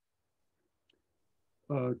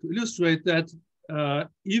illustrate that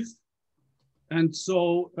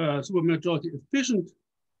supermajority efficient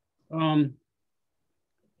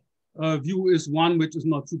view is one which is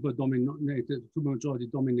not supermajority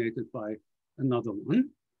dominated by another one.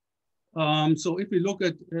 So if we look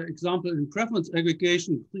at example in preference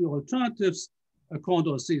aggregation, three alternatives, a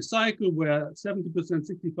Condorcet cycle where 70%,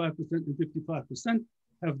 65%, and 55%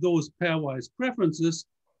 have those pairwise preferences,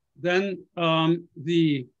 then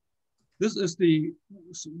this is the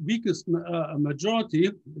weakest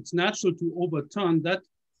majority. It's natural to overturn that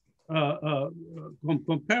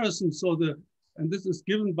comparison. So and this is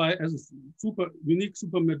given by as a unique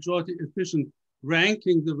supermajority efficient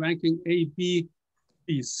ranking, the ranking A, B,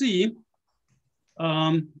 B, C.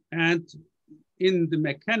 And in the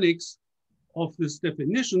mechanics of this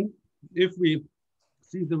definition, if we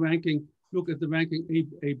see the ranking, look at the ranking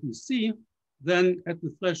A, B, C, then at the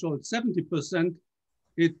threshold 70%,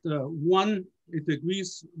 it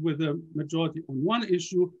agrees with a majority on one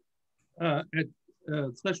issue. At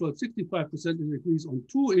threshold 65%, it agrees on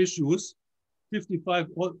two issues. 55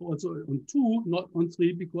 also on two, not on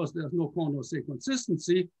three, because there's no Condorcet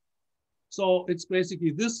consistency. So it's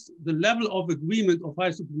basically the level of agreement of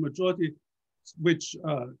high supermajority which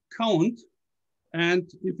count. And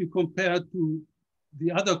if you compare to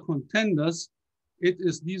the other contenders, it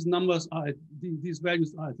is these numbers are, these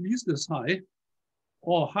values are at least as high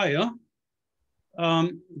or higher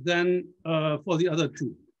than for the other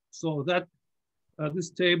two. So that this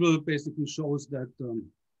table basically shows that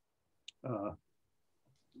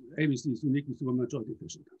ABC is uniquely supermajority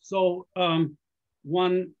efficient. So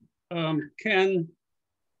one can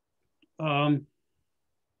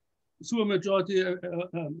supermajority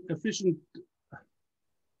efficient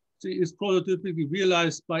is prototypically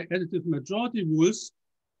realized by additive majority rules.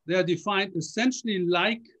 They are defined essentially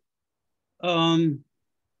like the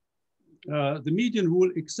median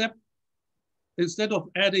rule, except instead of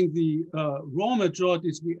adding the raw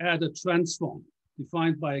majorities, we add a transform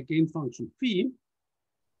defined by a gain function phi.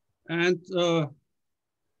 And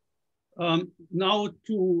now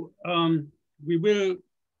we will,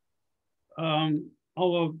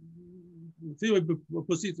 our theory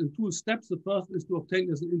proceeds in two steps. The first is to obtain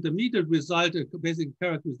as an intermediate result a basic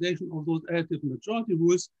characterization of those additive majority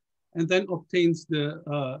rules, and then obtains the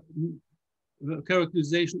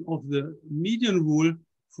characterization of the median rule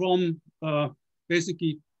from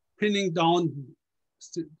basically pinning down,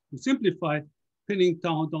 to simplify, pinning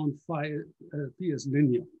down phi as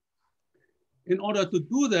linear. In order to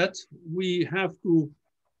do that, we have to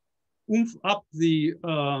oomph up the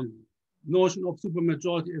notion of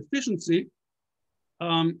supermajority efficiency.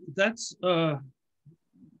 That's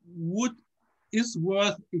is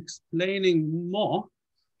worth explaining more.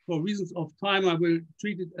 For reasons of time, I will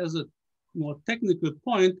treat it as a more technical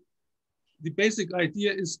point. The basic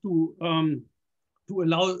idea is to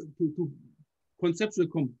allow to conceptually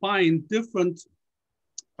combine different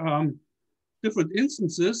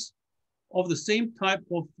instances of the same type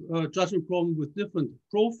of judgment problem with different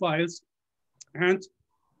profiles and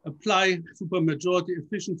apply supermajority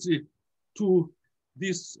efficiency to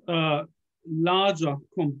this larger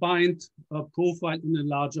combined profile in a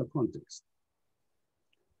larger context.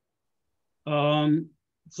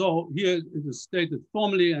 So here it is stated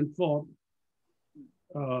formally, and for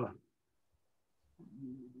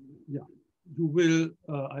yeah, you will.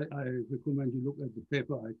 I recommend you look at the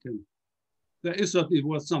paper. There is certainly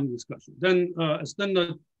was some discussion. Then a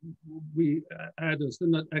standard, we add a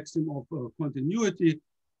standard axiom of continuity,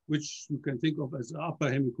 which you can think of as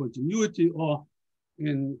upper hemi-continuity, or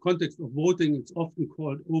in context of voting, it's often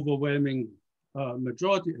called overwhelming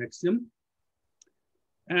majority axiom.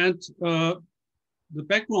 And the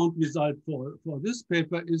background result for this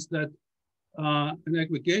paper is that an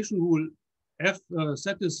aggregation rule F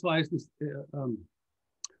satisfies this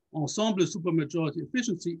ensemble supermajority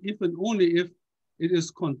efficiency if and only if it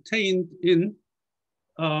is contained in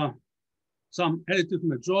some additive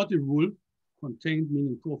majority rule, contained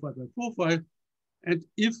meaning profile by profile. And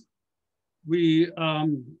if we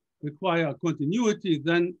require continuity,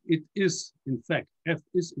 then it is in fact, F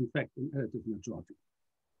is in fact an additive majority.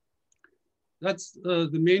 That's the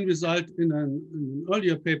main result in an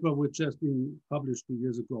earlier paper, which has been published 2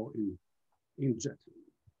 years ago in JET.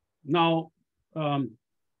 Now,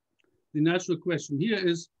 the natural question here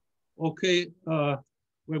is, okay, well,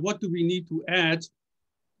 what do we need to add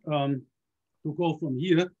to go from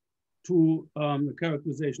here to the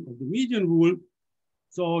characterization of the median rule?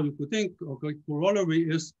 So you could think, okay, corollary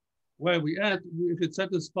is where we add, if it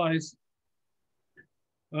satisfies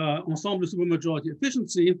ensemble supermajority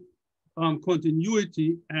efficiency,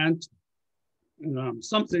 continuity, and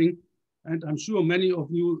something, and I'm sure many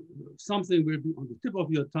of you, something will be on the tip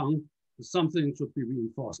of your tongue, something should be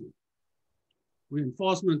reinforcement.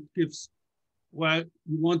 Reinforcement gives, well,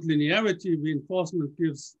 you want linearity, reinforcement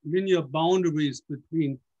gives linear boundaries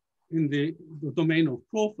between, in the domain of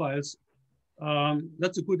profiles.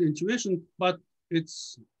 That's a good intuition, but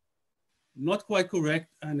it's not quite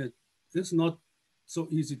correct, and it is not so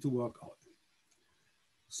easy to work out.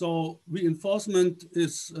 So reinforcement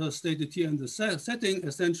is stated here in the setting.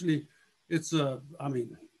 Essentially, it's a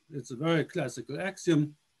very classical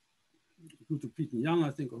axiom due to Pete and Young,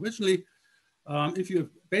 I think, originally. If you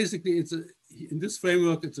basically, in this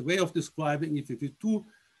framework, it's a way of describing if you do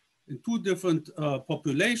in two different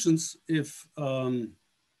populations, if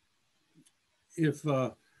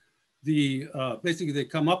basically they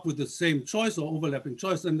come up with the same choice or overlapping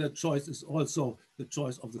choice, then that choice is also the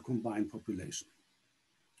choice of the combined population.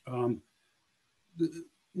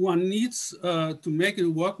 One needs to make it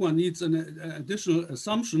work. One needs an additional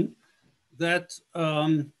assumption that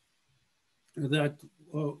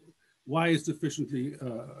Y is sufficiently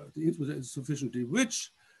the input is sufficiently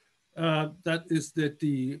rich. That is that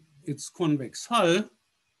its convex hull,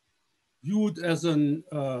 viewed as a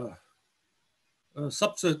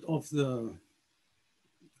subset of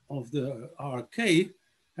the RK,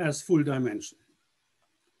 has full dimension.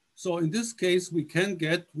 So in this case, we can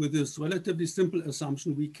get, with this relatively simple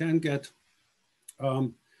assumption, we can get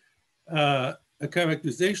a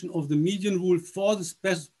characterization of the median rule for the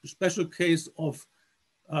special case of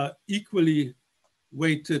equally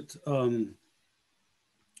weighted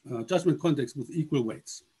judgment context with equal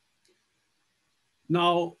weights.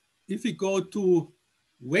 Now, if we go to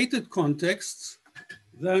weighted contexts,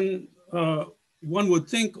 then one would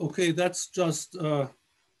think, okay, that's just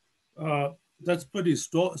that's pretty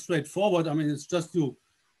straightforward. I mean, it's just you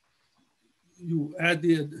add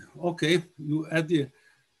the, okay, you add the,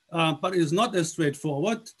 but it's not as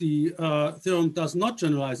straightforward. The theorem does not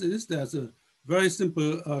generalize this. There's a very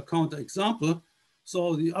simple counterexample.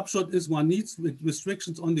 So the upshot is one needs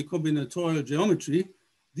restrictions on the combinatorial geometry.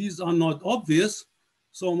 These are not obvious,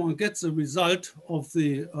 so one gets a result of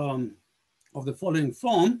the following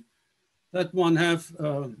form, that one have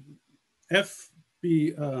F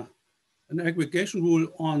be an aggregation rule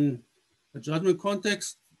on a judgment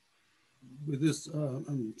context with this,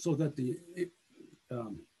 so that the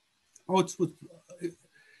output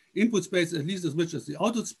input space at least as rich as the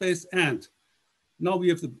output space. And now we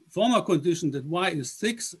have the former condition that Y is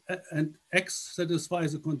 6 and X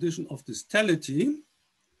satisfies a condition of distality,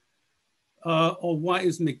 or Y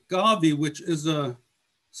is McGarvey, which is a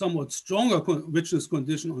somewhat stronger richness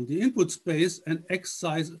condition on the input space, and X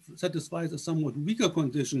size satisfies a somewhat weaker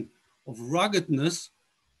condition of ruggedness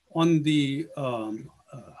on the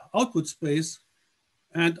output space.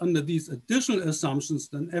 And under these additional assumptions,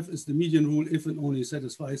 then F is the median rule if and only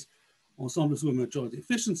satisfies ensembles with majority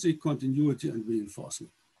efficiency, continuity, and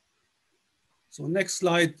reinforcement. So next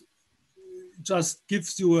slide just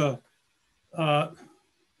gives you a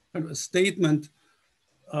statement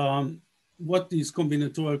what these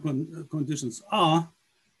combinatorial conditions are.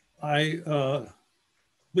 I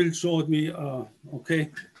Will showed me,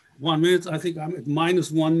 okay, 1 minute. I think I'm at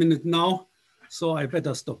 -1 minute now, so I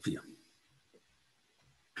better stop here.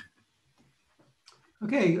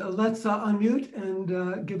 Okay, let's unmute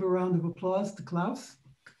and give a round of applause to Klaus.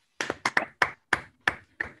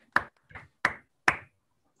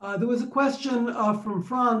 There was a question from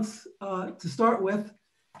Franz to start with.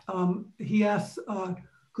 He asks,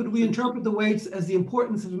 could we interpret the weights as the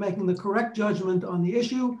importance of making the correct judgment on the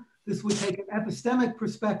issue? This would take an epistemic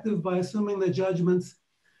perspective by assuming that judgments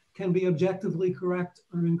can be objectively correct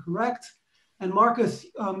or incorrect. And Marcus,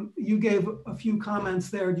 you gave a few comments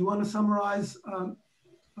there. Do you want to summarize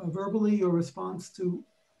verbally your response to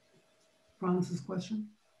Franz's question?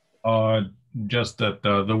 Just that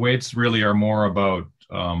the weights really are more about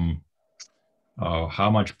how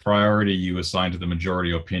much priority you assign to the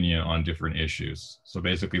majority opinion on different issues. So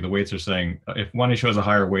basically the weights are saying if one issue has a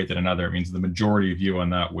higher weight than another, it means the majority view on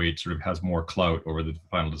that weight sort of has more clout over the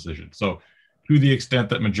final decision. So to the extent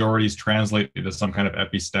that majorities translate into some kind of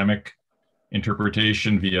epistemic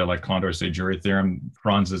interpretation via like Condorcet jury theorem,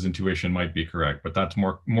 Franz's intuition might be correct, but that's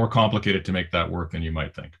more complicated to make that work than you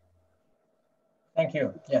might think. Thank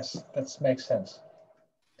you. Yes, that makes sense.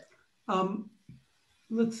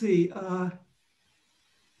 Let's see.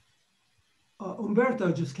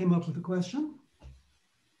 Umberto just came up with a question.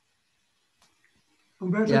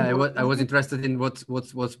 Umberto, yeah, I was interested in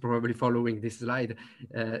what's probably following this slide.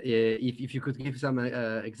 If you could give some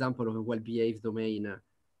example of a well-behaved domain,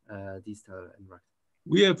 distal and right.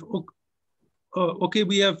 We have okay.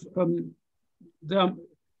 We have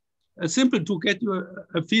simple to get you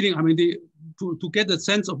a feeling. I mean, to get a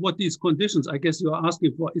sense of what these conditions, I guess you are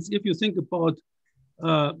asking for, is if you think about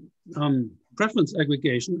preference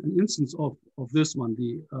aggregation, an instance of this one,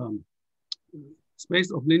 the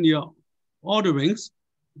space of linear orderings,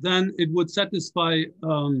 then it would satisfy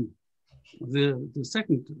the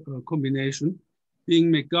second combination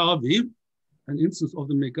being McGarvey, an instance of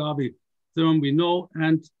the McGarvey theorem we know,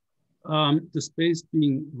 and the space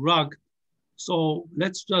being rugged. So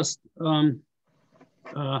let's just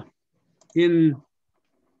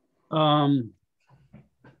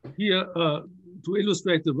here to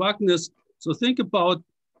illustrate the ruggedness. So think about,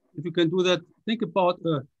 if you can do that, think about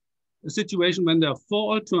a situation when there are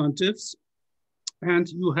 4 alternatives and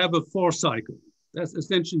you have a 4 cycle. That's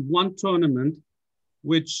essentially one tournament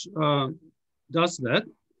which does that.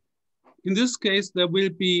 In this case, there will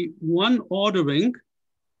be one ordering,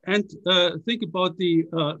 and think about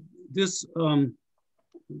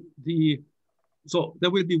so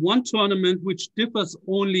there will be one tournament which differs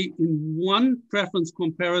only in one preference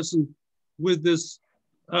comparison with this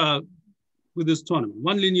tournament,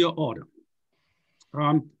 one linear order.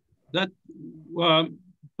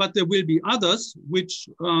 But there will be others which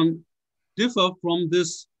differ from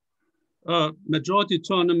this majority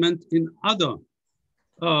tournament in other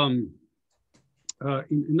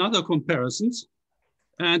comparisons,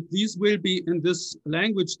 and these will be in this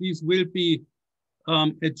language. These will be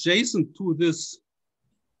adjacent to this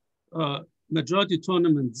majority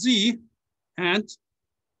tournament Z, and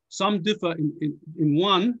some differ in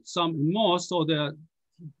one, some in more. So the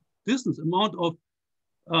distance amount of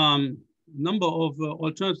number of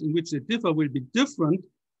alternatives in which they differ will be different,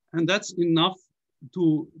 and that's enough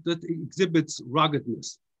that exhibits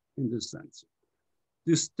ruggedness in this sense.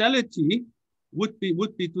 Distality would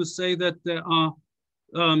be to say that there are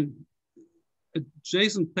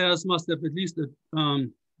adjacent pairs must have at least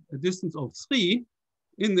a distance of 3.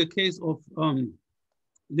 In the case of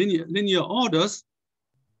linear orders,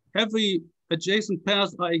 every adjacent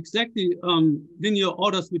pairs are exactly linear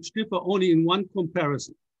orders which differ only in one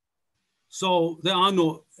comparison. So there are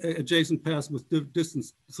no adjacent pairs with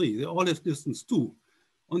distance 3. They all have distance 2.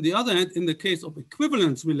 On the other hand, in the case of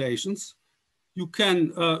equivalence relations, you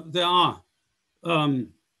can, there are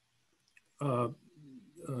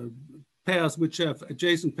pairs which have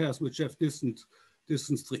adjacent pairs which have distance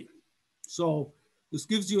 3. So this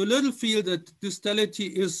gives you a little feel that distality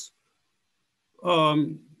is a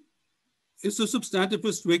substantive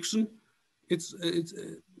restriction. It's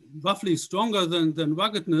roughly stronger than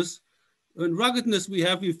ruggedness. And ruggedness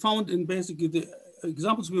we found in basically the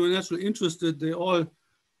examples we were naturally interested, they more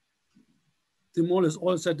or less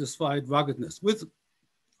all satisfied ruggedness. With,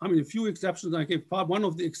 I mean, a few exceptions I gave. One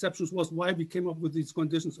of the exceptions was why we came up with these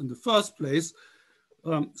conditions in the first place.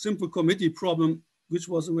 Simple committee problem, which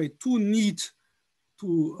was a way too neat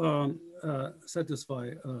to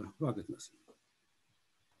satisfy ruggedness.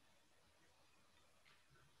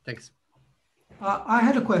 Thanks. I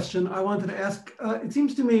had a question I wanted to ask. It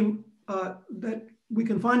seems to me that we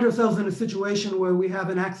can find ourselves in a situation where we have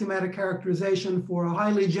an axiomatic characterization for a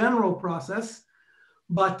highly general process,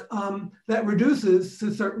 but that reduces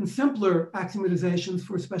to certain simpler axiomatizations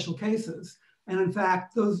for special cases. And in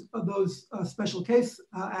fact, those special case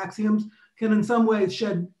axioms can in some ways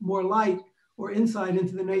shed more light or insight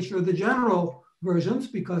into the nature of the general versions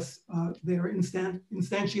because they're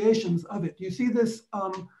instantiations of it. Do you see this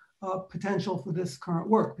potential for this current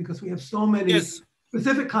work? Because we have so many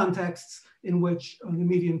specific contexts in which the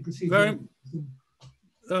median procedure.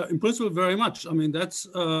 In principle, very much. I mean, that's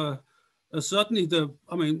certainly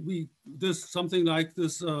something like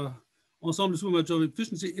this ensemble supermajority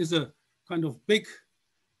efficiency is a kind of big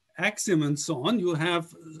axiom and so on. You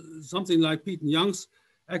have something like Pete and Young's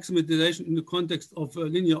axiomatization in the context of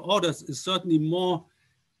linear orders is certainly more,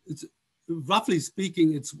 roughly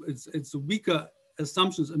speaking, it's weaker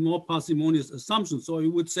assumptions and more parsimonious assumptions. So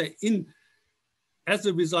you would say as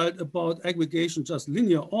a result about aggregation, just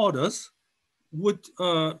linear orders,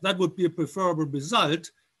 that would be a preferable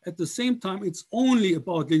result. At the same time, it's only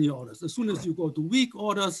about linear orders. As soon as you go to weak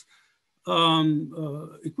orders,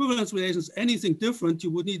 equivalence relations, anything different,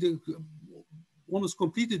 you would need a almost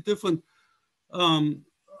completely different type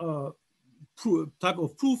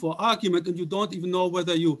of proof or argument, and you don't even know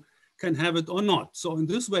whether you can have it or not. So in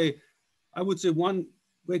this way, I would say one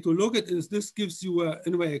way to look at it is this gives you,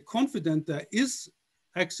 in a way, confident there is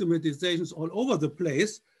axiomatizations all over the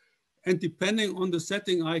place. And depending on the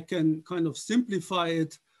setting, I can kind of simplify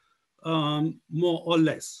it more or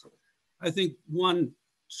less. I think one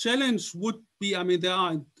challenge would be, I mean, there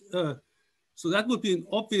are, so that would be an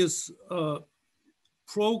obvious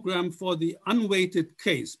program for the unweighted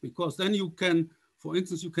case, because then you can, for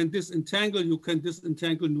instance, you can disentangle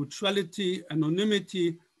neutrality,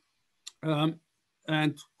 anonymity,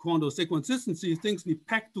 and Kondo-Sek consistency, things we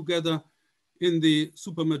pack together in the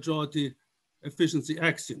supermajority efficiency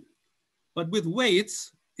axiom. But with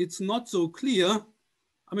weights, it's not so clear.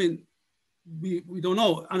 I mean, we don't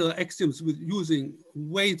know other axioms with using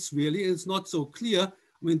weights really, it's not so clear.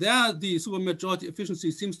 I mean, there the supermajority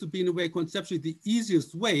efficiency seems to be in a way conceptually the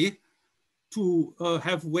easiest way to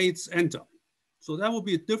have weights enter. So that would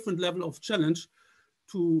be a different level of challenge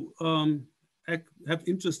to have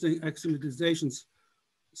interesting axiomatizations,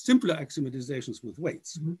 simpler axiomatizations with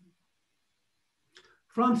weights. Mm-hmm.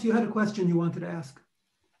 Franz, you had a question you wanted to ask.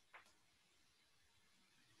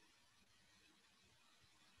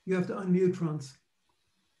 You have to unmute, Franz.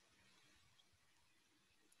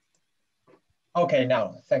 Okay,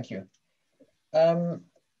 now, thank you.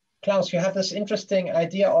 Klaus, you have this interesting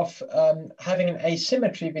idea of having an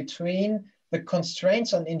asymmetry between the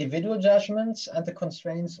constraints on individual judgments and the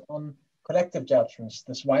constraints on collective judgments,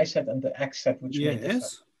 this Y set and the X set, which may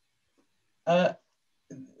differ.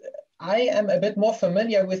 I am a bit more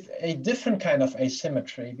familiar with a different kind of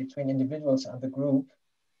asymmetry between individuals and the group.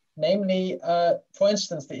 Namely, for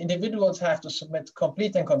instance, the individuals have to submit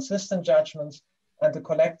complete and consistent judgments, and the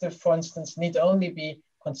collective, for instance, need only be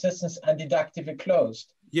consistent and deductively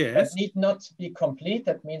closed. Yes. But need not be complete.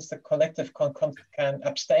 That means the collective can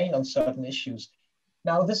abstain on certain issues.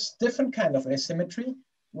 Now, this different kind of asymmetry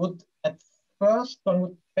would, at first, one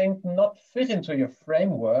would think not fit into your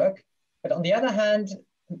framework. But on the other hand,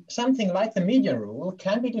 something like the median rule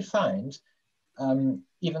can be defined,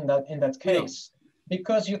 even that in that case. Yeah.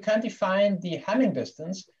 Because you can define the Hamming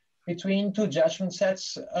distance between two judgment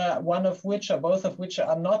sets, one of which or both of which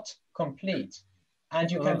are not complete. And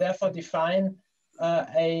you can therefore define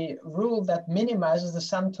a rule that minimizes the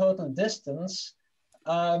sum total distance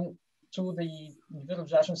to the individual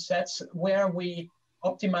judgment sets where we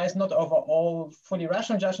optimize not over all fully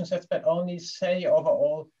rational judgment sets, but only say over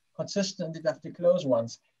all consistent and deductively close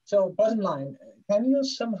ones. So bottom line, can you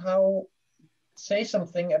somehow say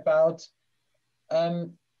something about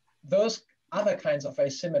those other kinds of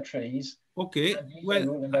asymmetries? Okay,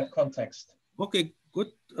 well, in that context. Okay,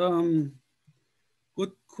 good,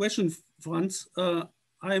 good question, Franz.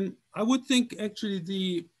 I would think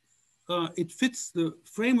actually it fits the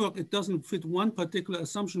framework. It doesn't fit one particular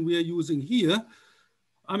assumption we are using here.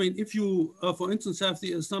 I mean, if you, for instance, have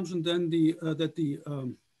the assumption then that the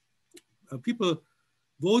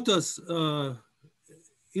voters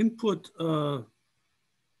input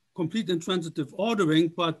complete intransitive ordering,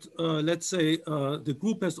 but let's say the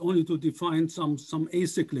group has only to define some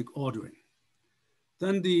acyclic ordering.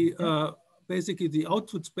 Then basically the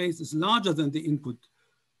output space is larger than the input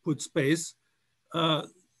space. What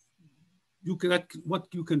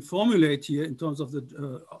you can formulate here in terms of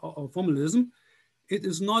the formalism, it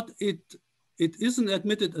is not, it is an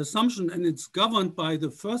admitted assumption and it's governed by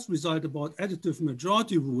the first result about additive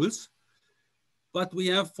majority rules. But we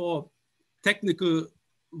have, for technical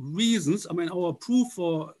reasons, I mean, our proof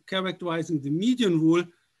for characterizing the median rule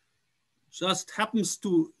just happens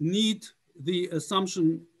to need the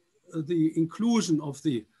assumption, the inclusion of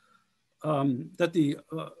the, that the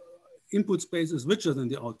input space is richer than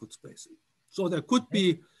the output space. So there could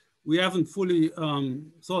be, we haven't fully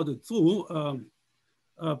thought it through,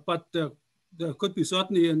 but there could be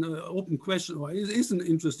certainly an open question, or it is an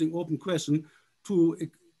interesting open question to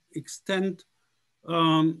extend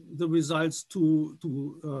the results to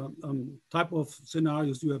type of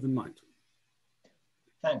scenarios you have in mind.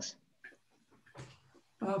 Thanks.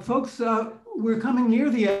 Folks, we're coming near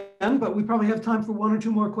the end, but we probably have time for one or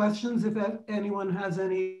two more questions if anyone has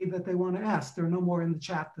any that they want to ask. There are no more in the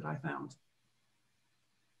chat that I found.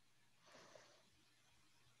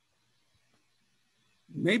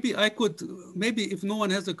 Maybe I could, maybe if no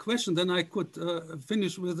one has a question, then I could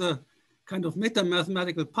finish with a kind of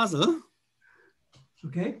meta-mathematical puzzle.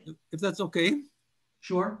 Okay. If that's okay.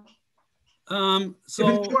 Sure. So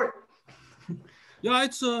it's short. Yeah,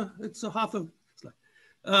 it's a half a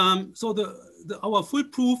slide. So our full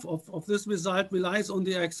proof of this result relies on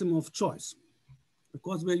the axiom of choice,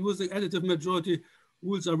 because we're using additive majority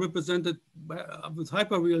rules are represented with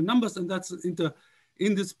hyperreal numbers, and that's an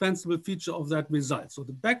indispensable feature of that result. So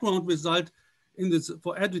the background result in this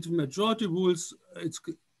for additive majority rules,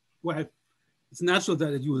 it's natural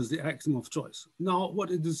that it uses the axiom of choice. Now, what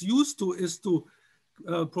it is used to is to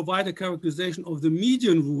provide a characterization of the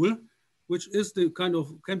median rule, which is the kind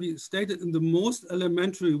of, can be stated in the most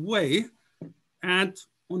elementary way. And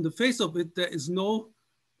on the face of it, there is no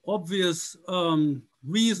obvious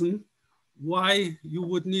reason why you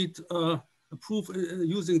would need a proof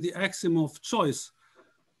using the axiom of choice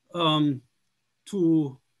to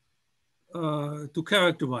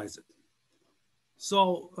characterize it.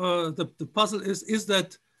 So the puzzle is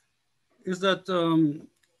that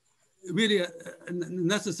really a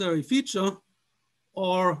necessary feature,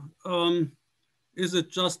 or is it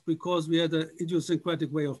just because we had an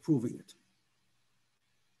idiosyncratic way of proving it?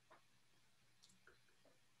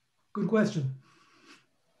 Good question.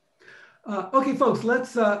 Okay, folks,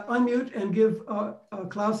 let's unmute and give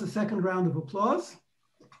Klaus a second round of applause.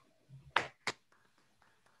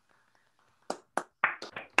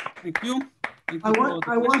 Thank you. I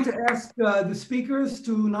want to ask the speakers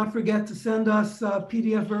to not forget to send us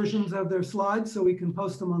PDF versions of their slides so we can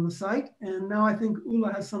post them on the site. And now I think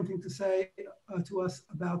Ulla has something to say to us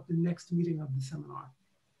about the next meeting of the seminar.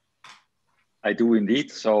 I do indeed.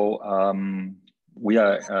 So we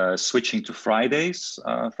are switching to Fridays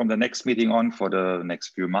from the next meeting on for the next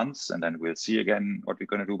few months, and then we'll see again what we're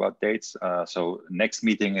going to do about dates. So next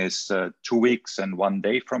meeting is 2 weeks and 1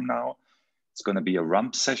 day from now. It's going to be a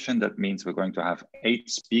rump session. That means we're going to have 8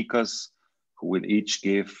 speakers who will each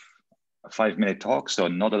give a 5-minute talk. So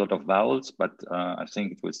not a lot of vowels, but I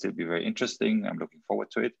think it will still be very interesting. I'm looking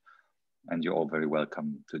forward to it. And you're all very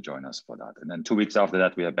welcome to join us for that. And then 2 weeks after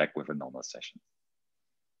that, we are back with a normal session.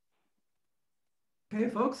 Okay,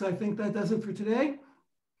 folks, I think that does it for today.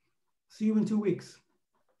 See you in 2 weeks.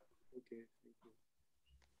 Okay, thank you.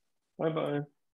 Bye-bye.